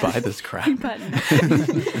 We buy this crap.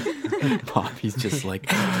 Poppy's just like,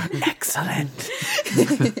 excellent.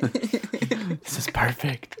 This is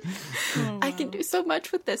perfect. I can do so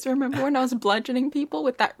much with this. Remember when I was bludgeoning people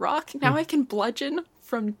with that rock? Now I can bludgeon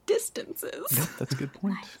from distances. Yep, that's a good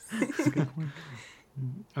point. That's a good point.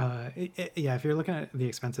 Yeah, if you're looking at the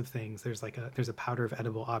expensive things, there's a powder of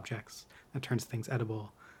edible objects that turns things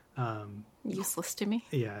edible. Useless to me.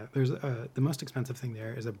 Yeah, there's the most expensive thing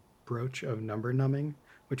there is a brooch of number numbing,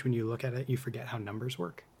 which when you look at it, you forget how numbers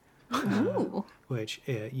work. Ooh. Which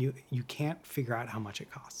you can't figure out how much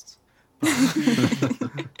it costs.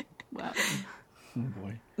 Wow. Oh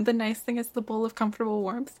boy. The nice thing is the Bowl of Comfortable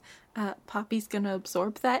Warmth. Poppy's gonna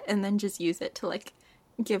absorb that and then just use it to like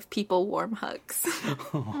give people warm hugs.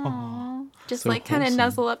 Aww. Just So like kind of wholesome.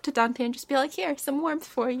 nuzzle up to Dante and just be like, here, some warmth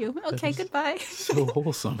for you. Okay, is- goodbye. So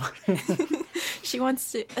wholesome. She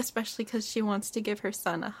wants to, especially because she wants to give her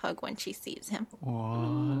son a hug when she sees him.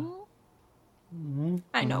 Aw.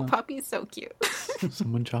 I know, Poppy's so cute.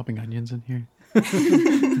 Someone chopping onions in here.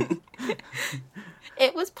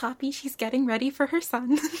 It was Poppy. She's getting ready for her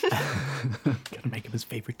son. Gotta make him his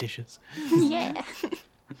favorite dishes. Yeah.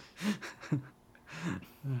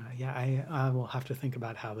 Yeah, I will have to think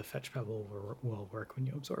about how the fetch pebble will work when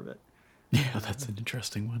you absorb it. Yeah, that's an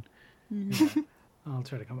interesting one. Yeah, I'll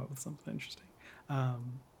try to come up with something interesting.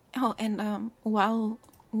 Oh, and while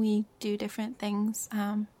we do different things,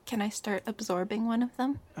 can I start absorbing one of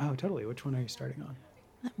them? Oh, totally. Which one are you starting on?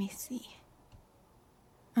 Let me see.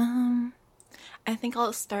 I think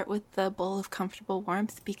I'll start with the Bowl of Comfortable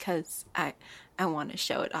Warmth because I want to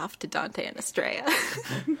show it off to Dante and Estrella.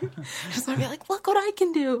 Just want to be like, look what I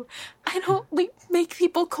can do. I don't make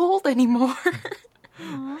people cold anymore.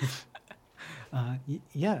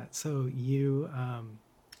 Yeah, so you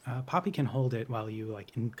Poppy can hold it while you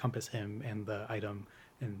like encompass him and the item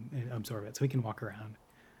and absorb it, so he can walk around.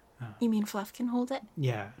 You mean Fluff can hold it?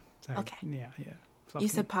 Yeah. Sorry. Okay. Yeah. Fluff You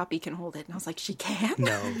can- said Poppy can hold it, and I was like, she can?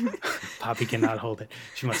 no. Poppy cannot hold it.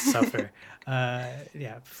 She must suffer.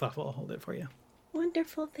 Yeah, Fluff will hold it for you.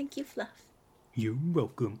 Wonderful, thank you, Fluff. You're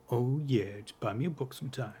welcome. Oh yeah, just buy me a book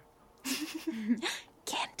sometime.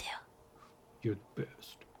 Can do. You're the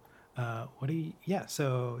best. What do you? Yeah.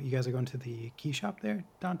 So you guys are going to the key shop there,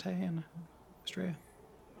 Dante and Estrella.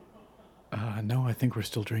 No, I think we're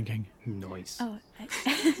still drinking. Nice. Oh,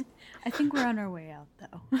 I think we're on our way out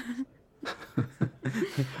though.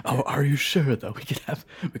 Oh, are you sure though? We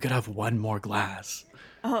could have one more glass.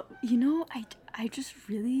 Oh, I just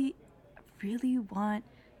really want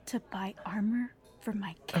to buy armor for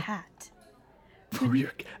my cat. For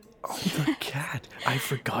your the cat. I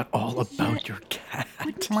forgot all about your cat.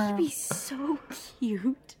 Wouldn't he be so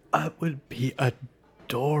cute? That would be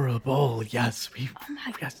adorable. Yes, we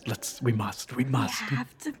must. We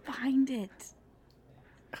have to find it.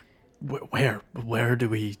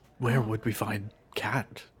 Where would we find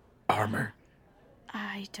cat armor?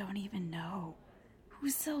 I don't even know. Who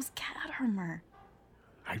sells cat armor?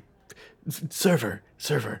 Server.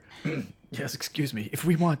 Yes, excuse me. If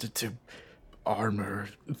we wanted to armor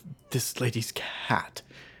this lady's cat,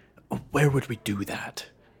 where would we do that?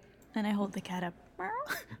 And I hold the cat up.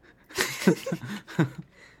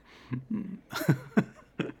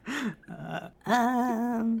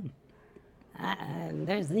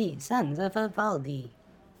 There's the Sons of Vivaldi.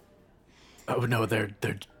 Oh no, they're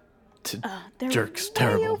They're jerks. way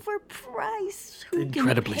Terrible. overpriced. Who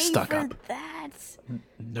Incredibly can pay stuck for up. That?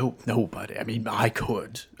 Nobody. I mean, I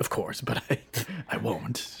could, of course, but I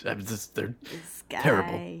won't. They're This guy.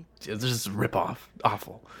 terrible. They're just rip off.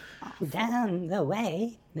 Awful. Down the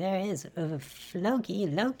way, there is Floki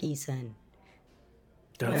Lokison.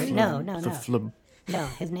 No. No,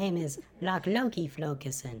 his name is Loki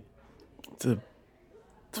Flokison.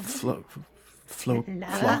 Flock.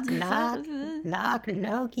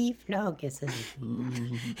 Loki Flokison.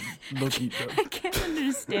 Loki. I can't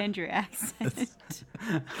understand your accent.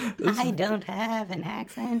 I don't have an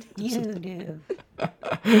accent. You do.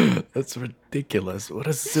 That's ridiculous. What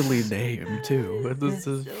a silly name, too. This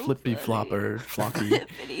is Flippy Flopper, Floppy.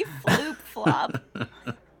 Flippity floop flop.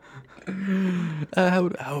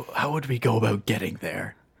 How would we go about getting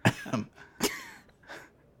there?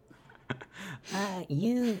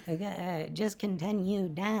 You just continue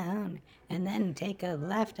down and then take a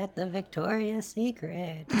left at the Victoria's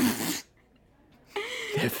Secret.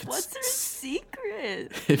 If What's her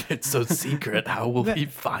secret? If it's so secret, how will we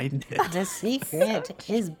find it? The secret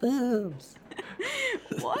is boobs.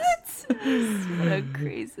 What? What a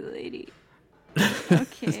crazy lady.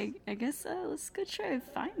 Okay, I guess let's go try and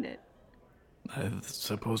find it. I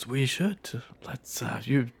suppose we should. Let's. Thank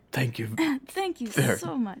you. Thank you Very-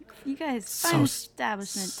 so much. You guys, So fine s-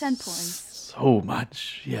 establishment, 10 points. So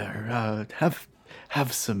much. Yeah. Have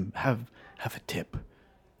a tip,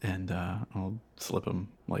 and I'll slip him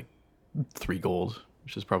like 3 gold,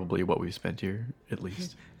 which is probably what we spent here at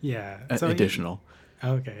least. Yeah. Additional.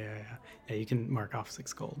 Okay, yeah. Yeah, you can mark off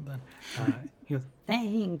 6 gold then. He goes,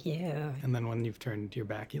 Thank you. and then when you've turned your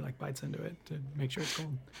back, he like bites into it to make sure it's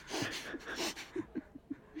gold.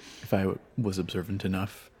 If I was observant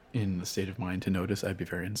enough in the state of mind to notice, I'd be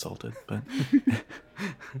very insulted. But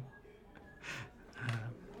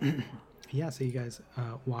Yeah, so you guys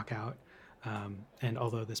walk out, and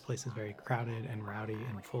although this place is very crowded and rowdy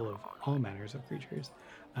and full of all manners of creatures,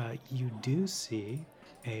 you do see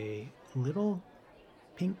a little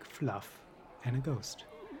pink fluff and a ghost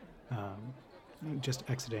just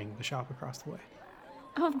exiting the shop across the way.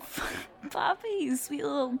 Oh, Poppy, you sweet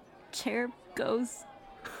little cherub ghost.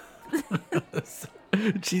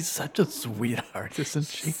 she's such a sweetheart, isn't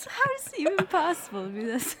she? How is it even possible to be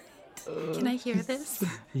this? Can I hear this?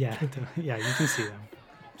 Yeah, yeah, you can see them.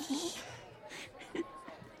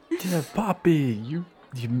 Yeah, Poppy, you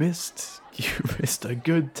missed a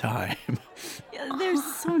good time. Yeah, they're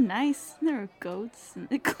so nice. There are goats and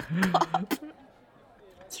the cop.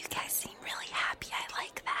 You guys seem really happy. I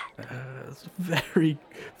like that. It's very,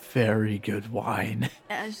 very good wine.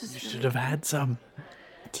 Yeah, it's You just should have had some.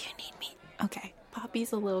 Do you need me? Okay.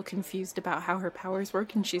 Poppy's a little confused about how her powers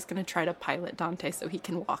work, and she's going to try to pilot Dante so he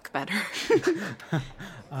can walk better.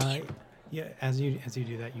 Yeah, as you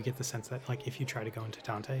do that, you get the sense that like if you try to go into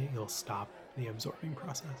Dante, you'll stop the absorbing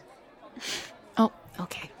process. Oh,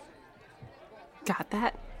 okay. Got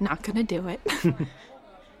that. Not going to do it.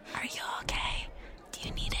 Are you okay? Do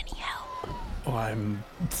you need any help? Oh, I'm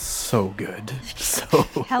so good. So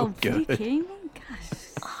help. Are you good. kidding me? Gosh,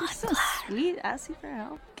 you're so sweet. Asking for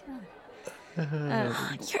help. God.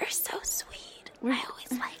 You're so sweet. We're- I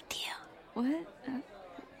always liked you. What?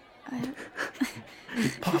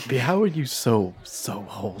 Poppy, how are you so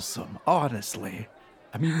wholesome? Honestly.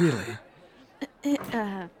 I mean, really.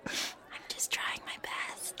 I'm just trying my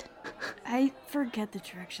best. I forget the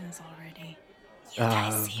directions already. You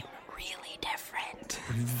guys seem really different.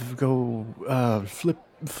 Go, flip,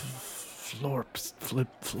 florps, flip,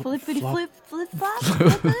 Flippity flop, flip, flip flop,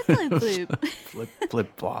 flip flip.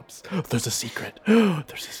 flip flops. Oh, there's a secret.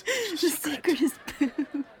 There's a The secret. secret is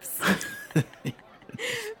boobs.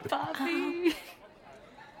 Poppy.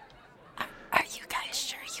 Are you guys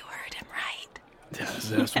sure you heard him right?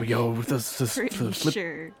 Yes, we go with the Pretty flip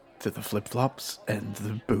sure. to the flip flops and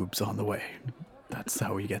the boobs on the way. That's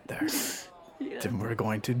how we get there. Yeah. Then we're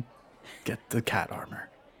going to get the cat armor.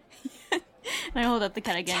 And I hold up the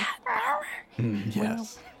cat again.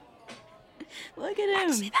 Yes. Look at him.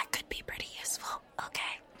 Actually, that could be pretty useful.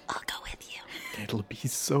 Okay, I'll go with you. It'll be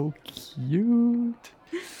so cute.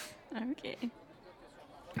 Okay.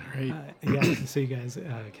 All right. Yeah, so you guys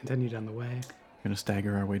continue down the way. We're gonna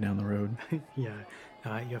stagger our way down the road. Yeah,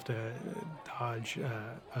 you have to dodge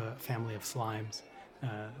a family of slimes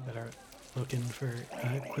that are looking for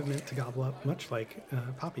equipment to gobble up, much like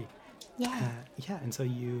Poppy. Yeah. Yeah, and so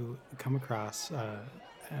you come across,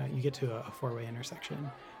 you get to a 4-way intersection,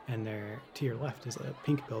 and there to your left is a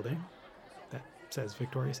pink building that says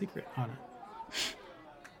Victoria's Secret on it.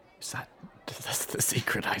 That's the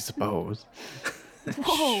secret, I suppose.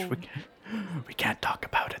 Whoa. We can't talk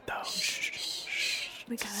about it though. Shh.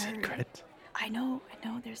 We It's a gotta hurry. secret. I know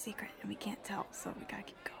they're secret and we can't tell, so we gotta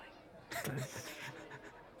keep going.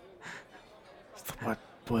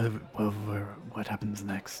 What happens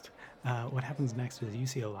next? What happens next is you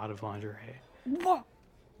see a lot of lingerie. Whoa!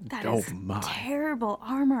 That is Oh my. terrible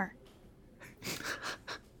armor.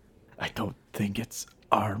 I don't think it's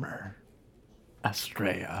armor.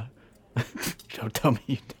 Astrea. Don't tell me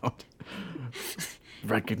you don't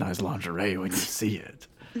recognize lingerie when you see it.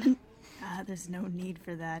 There's no need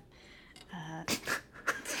for that.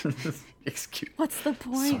 Excuse. What's the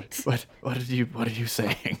Sorry. point? What are you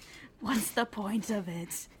saying? What's the point of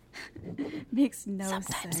it? Makes no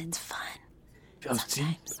Sometimes sense. it's fun. Oh,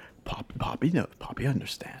 see, Poppy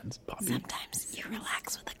understands. Poppy. Sometimes you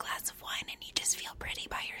relax with a glass of wine and you just feel pretty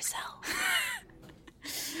by yourself.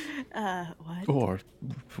 What? Or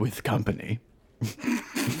with company.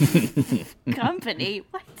 Company?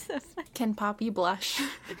 What the fuck? Can Poppy blush?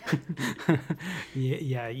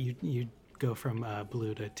 Yeah, you go from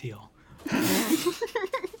blue to teal.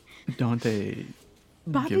 Dante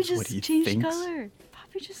Poppy gives just what he changed thinks. color.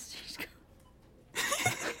 Poppy just changed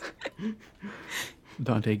color.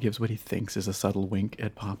 Dante gives what he thinks is a subtle wink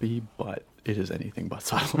at Poppy, but it is anything but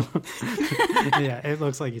subtle. Yeah, it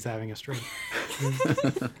looks like he's having a stroke.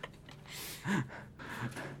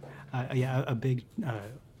 A big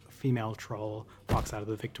female troll walks out of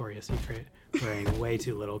the Victoria's Secret wearing way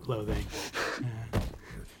too little clothing.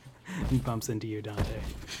 And bumps into you, Dante.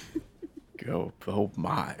 Oh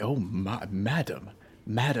my, madam,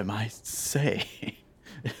 I say,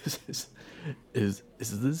 is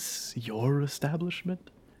this your establishment?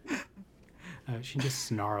 She just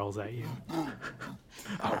snarls at you.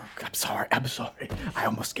 Oh, I'm sorry. I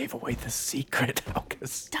almost gave away the secret. How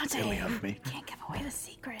silly of me. Can't give away the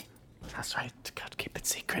secret. That's right. Gotta keep it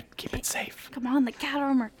secret. Keep it safe. Come on, the cat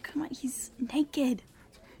armor. Come on, he's naked.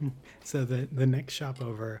 So the next shop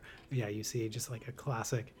over, you see just like a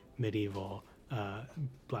classic medieval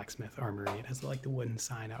blacksmith armory. It has like the wooden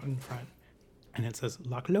sign out in front, and it says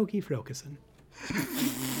Loch Loki Frokison.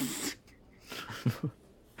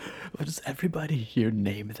 Why does everybody here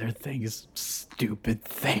name their things stupid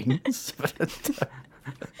things?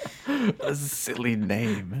 A silly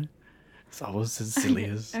name. It's almost as silly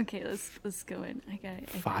as Okay, let's go in. I got it.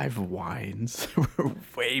 5 wines.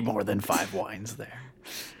 Way more than 5 wines there.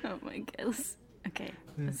 Oh my god.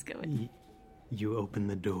 Let's go in. You open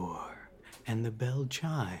the door, and the bell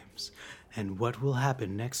chimes. And what will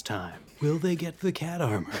happen next time? Will they get the cat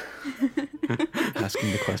armor?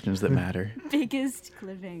 Asking the questions that matter. Biggest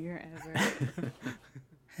cliffhanger ever.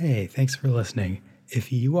 Hey, thanks for listening.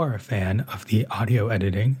 If you are a fan of the audio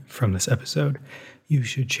editing from this episode, you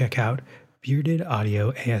should check out Bearded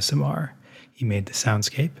Audio ASMR. He made the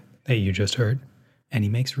soundscape that you just heard, and he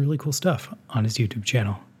makes really cool stuff on his YouTube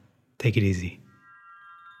channel. Take it easy.